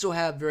is we still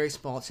have very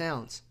small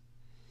towns.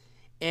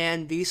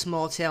 And these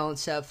small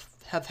towns have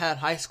had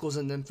high schools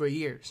in them for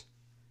years.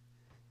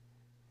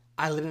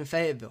 I live in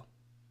Fayetteville.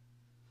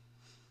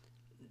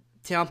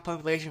 Town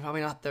population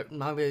probably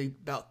not really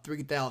about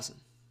 3,000.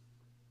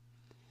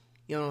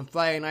 On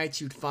Friday nights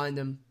you'd find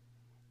them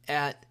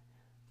at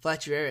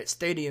Fletcher Arrett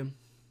Stadium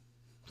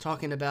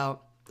talking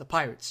about the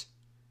Pirates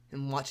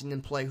and watching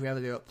them play whoever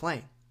they were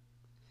playing.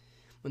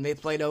 When they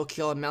played Oak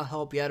Hill and Mount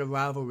Hope, you had a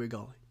rivalry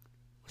going.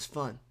 It was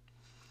fun.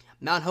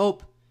 Mount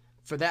Hope,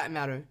 for that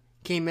matter,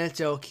 came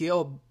into Oak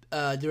Hill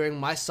during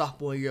my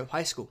sophomore year of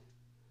high school.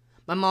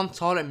 My mom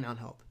taught at Mount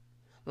Hope.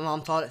 My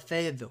mom taught at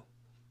Fayetteville.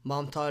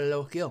 Mom taught at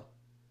Oak Hill.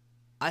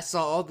 I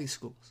saw all these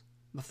schools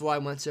before I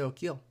went to Oak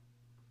Hill.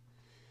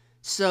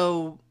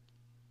 So,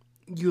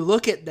 you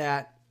look at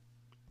that,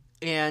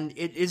 and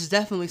it is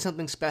definitely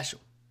something special.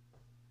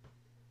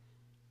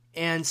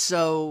 And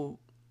so,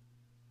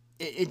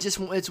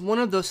 it's one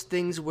of those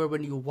things where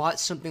when you watch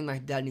something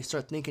like that and you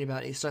start thinking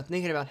about it, you start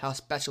thinking about how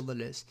special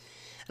it is.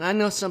 And I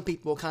know some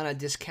people kind of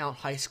discount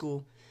high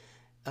school.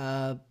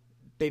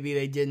 Maybe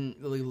they didn't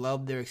really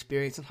love their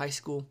experience in high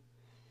school.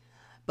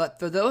 But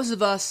for those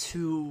of us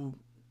who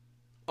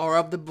are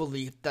of the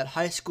belief that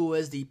high school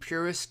is the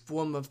purest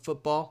form of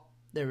football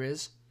there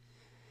is,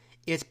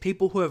 it's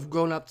people who have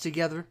grown up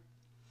together,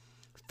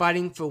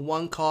 fighting for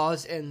one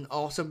cause and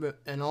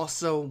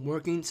also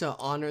working to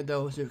honor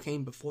those who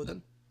came before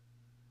them.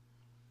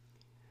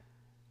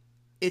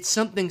 It's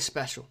something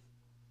special.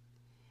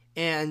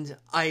 And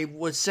I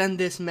would send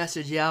this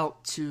message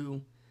out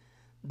to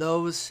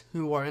those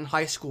who are in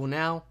high school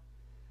now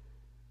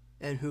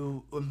and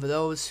for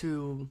those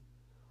who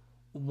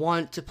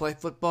want to play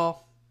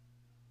football.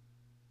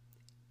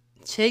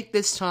 Take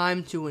this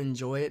time to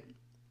enjoy it.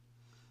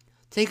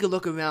 Take a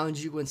look around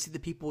you and see the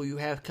people you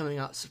have coming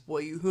out to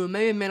support you who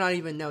may or may not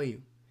even know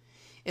you.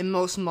 In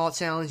most small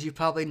towns, you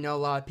probably know a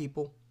lot of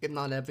people, if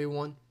not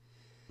everyone.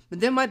 But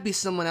there might be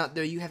someone out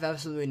there you have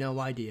absolutely no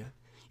idea.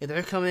 If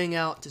they're coming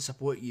out to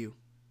support you.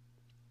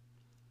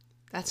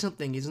 That's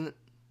something, isn't it?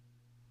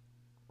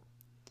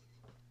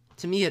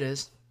 To me it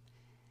is.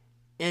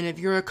 And if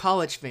you're a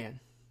college fan,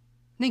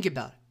 think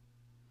about it.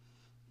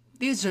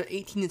 These are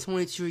 18 to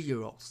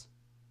 22-year-olds.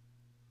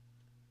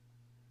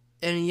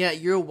 And yet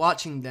you're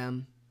watching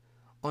them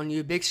on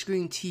your big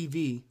screen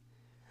TV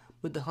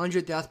with the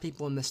 100,000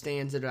 people in the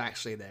stands that are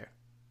actually there.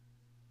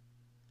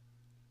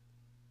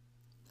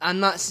 I'm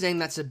not saying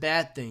that's a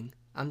bad thing.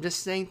 I'm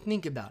just saying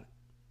think about it.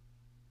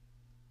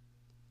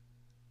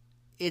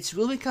 It's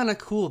really kind of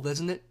cool,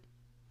 isn't it?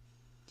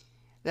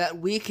 That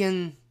we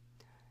can...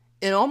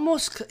 It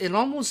almost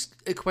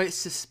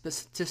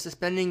equates to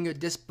suspending your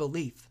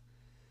disbelief.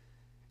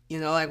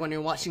 Like when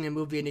you're watching a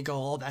movie and you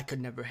go, oh, that could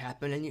never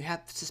happen, and you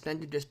have to suspend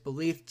your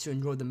disbelief to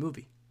enjoy the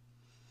movie.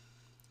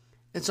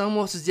 It's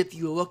almost as if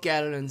you look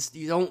at it and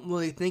you don't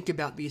really think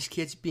about these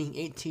kids being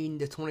 18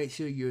 to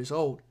 22 years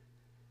old.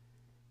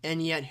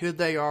 And yet here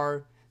they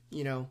are,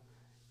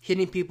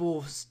 hitting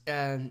people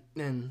and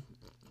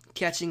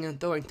catching and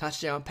throwing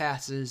touchdown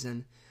passes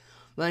and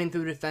running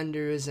through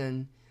defenders,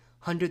 and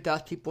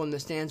 100,000 people in the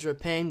stands are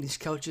paying these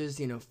coaches,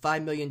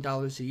 $5 million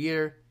a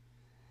year.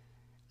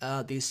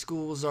 These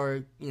schools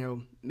are,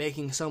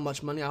 making so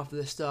much money off of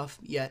this stuff,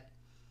 yet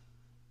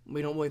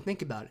we don't really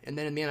think about it. And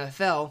then in the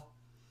NFL,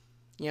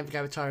 you have a guy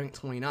retiring at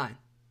 29.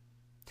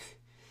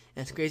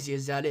 As crazy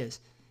as that is.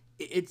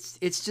 It's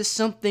just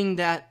something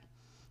that,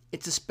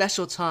 it's a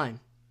special time.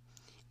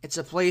 It's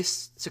a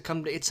place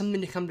it's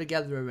something to come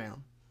together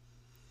around.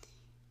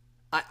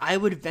 I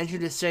would venture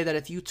to say that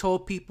if you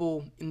told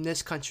people in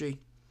this country,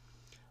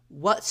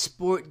 what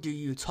sport do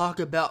you talk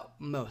about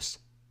most?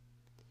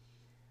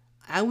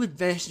 I would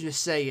venture to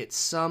say it's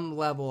some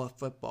level of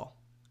football.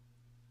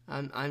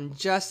 I'm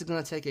just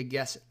going to take a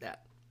guess at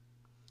that.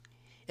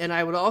 And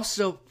I would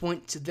also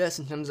point to this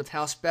in terms of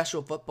how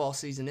special football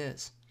season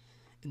is,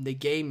 and the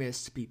game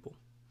is to people.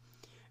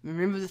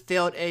 Remember the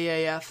failed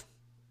AAF?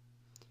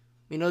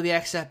 We know the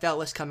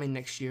XFL is coming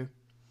next year.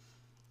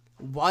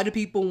 Why do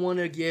people want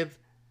to give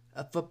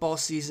a football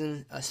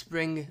season a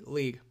spring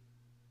league?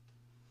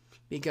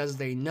 Because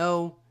they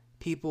know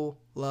people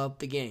love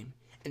the game.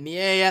 And the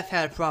AAF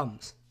had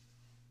problems.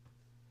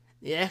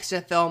 The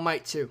XFL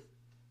might too.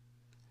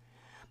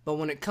 But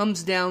when it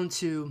comes down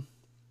to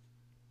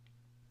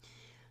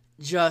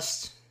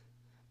just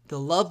the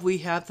love we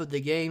have for the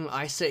game,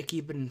 I say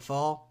keep it in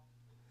fall.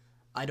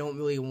 I don't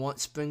really want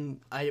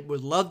spring. I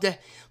would love to,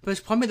 but there's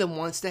part of me that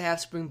wants to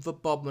have spring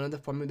football, but another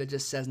part of me that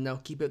just says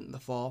no, keep it in the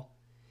fall.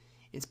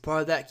 It's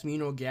part of that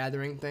communal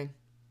gathering thing.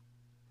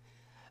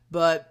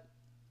 But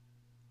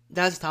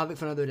that's a topic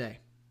for another day.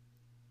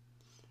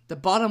 The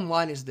bottom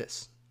line is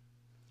this.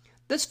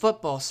 This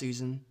football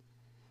season,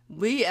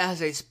 we as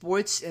a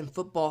sports and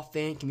football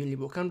fan community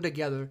will come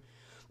together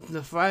from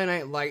the Friday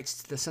night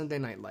lights to the Sunday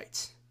night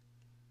lights.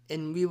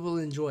 And we will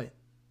enjoy it.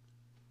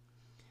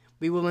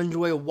 We will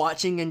enjoy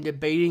watching and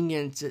debating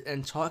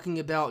and talking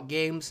about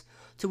games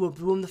till we're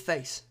blue in the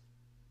face.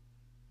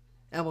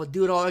 And we'll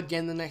do it all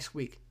again the next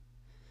week.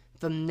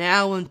 From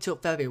now until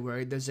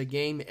February, there's a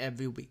game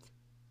every week.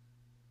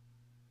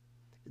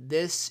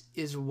 This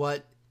is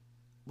what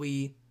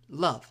we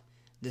love.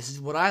 This is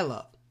what I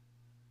love.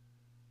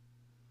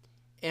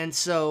 And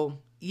so,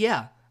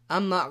 yeah,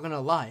 I'm not going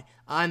to lie.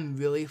 I'm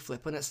really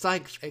flipping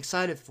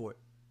excited for it.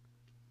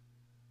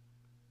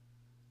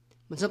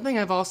 But something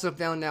I've also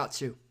found out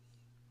too.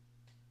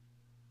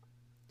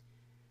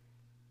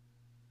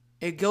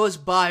 It goes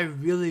by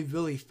really,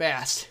 really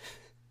fast.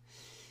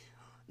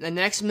 The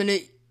next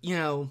minute,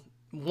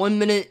 1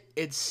 minute,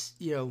 it's,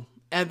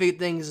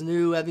 everything's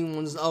new,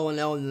 everyone's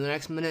 0-0, and the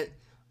next minute,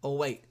 oh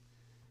wait,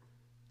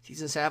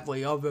 season's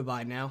halfway over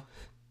by now.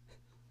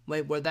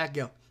 Wait, where'd that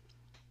go?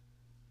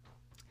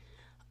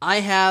 I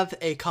have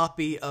a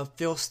copy of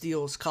Phil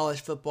Steele's college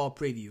football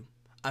preview.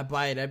 I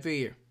buy it every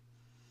year.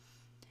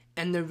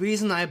 And the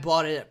reason I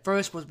bought it at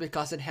first was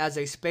because it has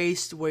a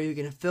space where you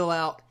can fill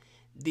out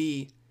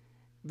the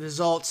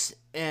results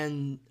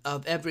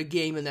of every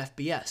game in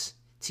FBS,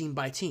 team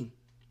by team.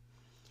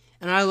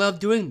 And I love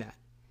doing that.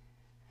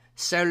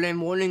 Saturday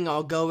morning,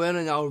 I'll go in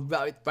and I'll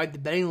write the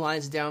betting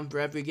lines down for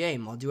every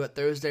game. I'll do it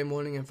Thursday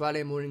morning and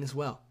Friday morning as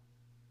well.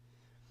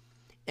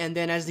 And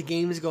then as the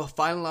games go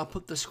final, I'll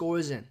put the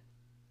scores in.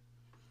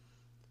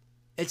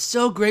 It's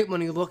so great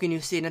when you look and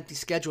you see an empty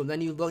schedule, and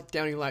then you look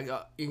down and you're like,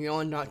 you're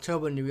on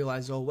October, and you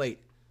realize, oh wait,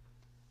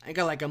 I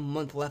got like a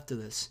month left of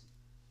this.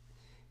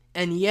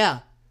 And yeah,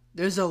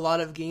 there's a lot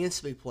of games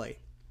to be played.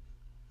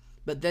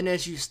 But then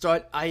as you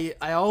start, I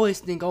always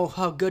think, oh,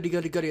 how goody,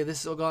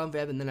 this will go on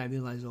forever, and then I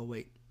realize, oh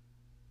wait.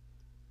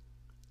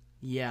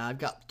 Yeah, I've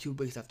got 2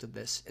 weeks after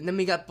this. And then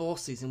we got bowl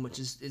season, which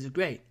is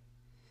great.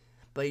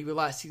 But you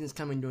realize season's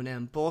coming to an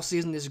end. Bowl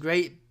season is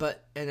great,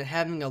 and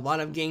having a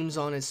lot of games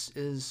on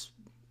is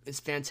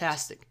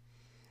fantastic.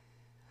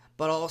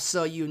 But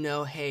also,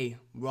 hey,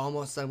 we're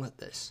almost done with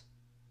this.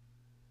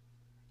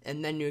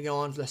 And then you go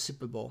on for the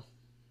Super Bowl.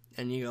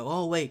 And you go,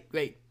 oh wait,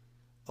 great.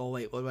 Oh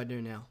wait, what do I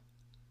do now?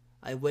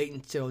 I wait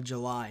until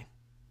July,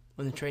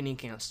 when the training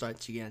camp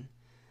starts again.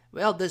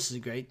 Well, this is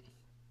great.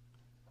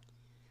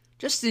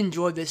 Just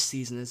enjoy this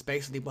season is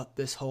basically what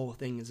this whole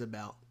thing is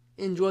about.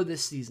 Enjoy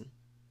this season.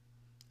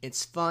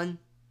 It's fun.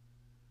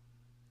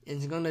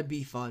 It's going to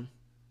be fun.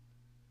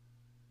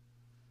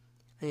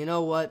 And you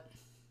know what?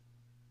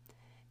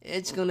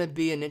 It's going to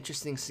be an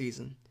interesting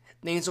season.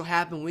 Things will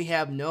happen. We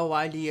have no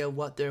idea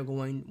what's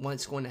going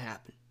to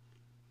happen.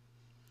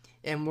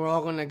 And we're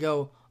all going to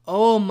go,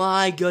 oh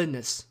my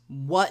goodness,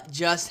 what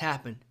just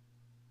happened?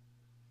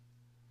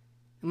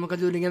 And we're going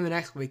to do it again the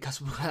next week because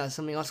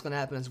something else is going to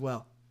happen as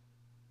well.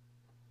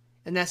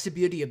 And that's the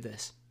beauty of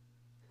this.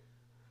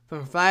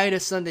 From Friday to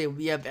Sunday,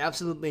 we have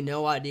absolutely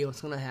no idea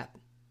what's going to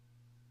happen.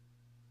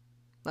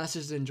 Let's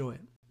just enjoy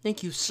it.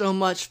 Thank you so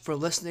much for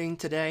listening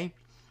today.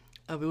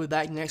 I'll be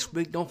back next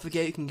week. Don't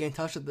forget you can get in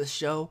touch with this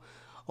show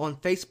on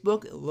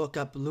Facebook. Look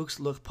up Luke's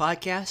Look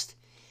Podcast.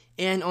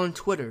 And on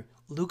Twitter,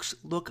 Luke's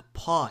Look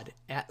Pod.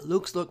 At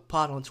Luke's Look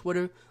Pod on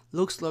Twitter.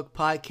 Luke's Look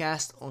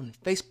Podcast on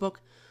Facebook.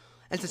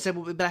 As I said,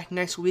 we'll be back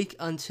next week.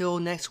 Until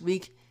next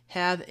week,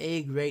 have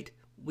a great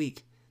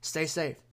week. Stay safe.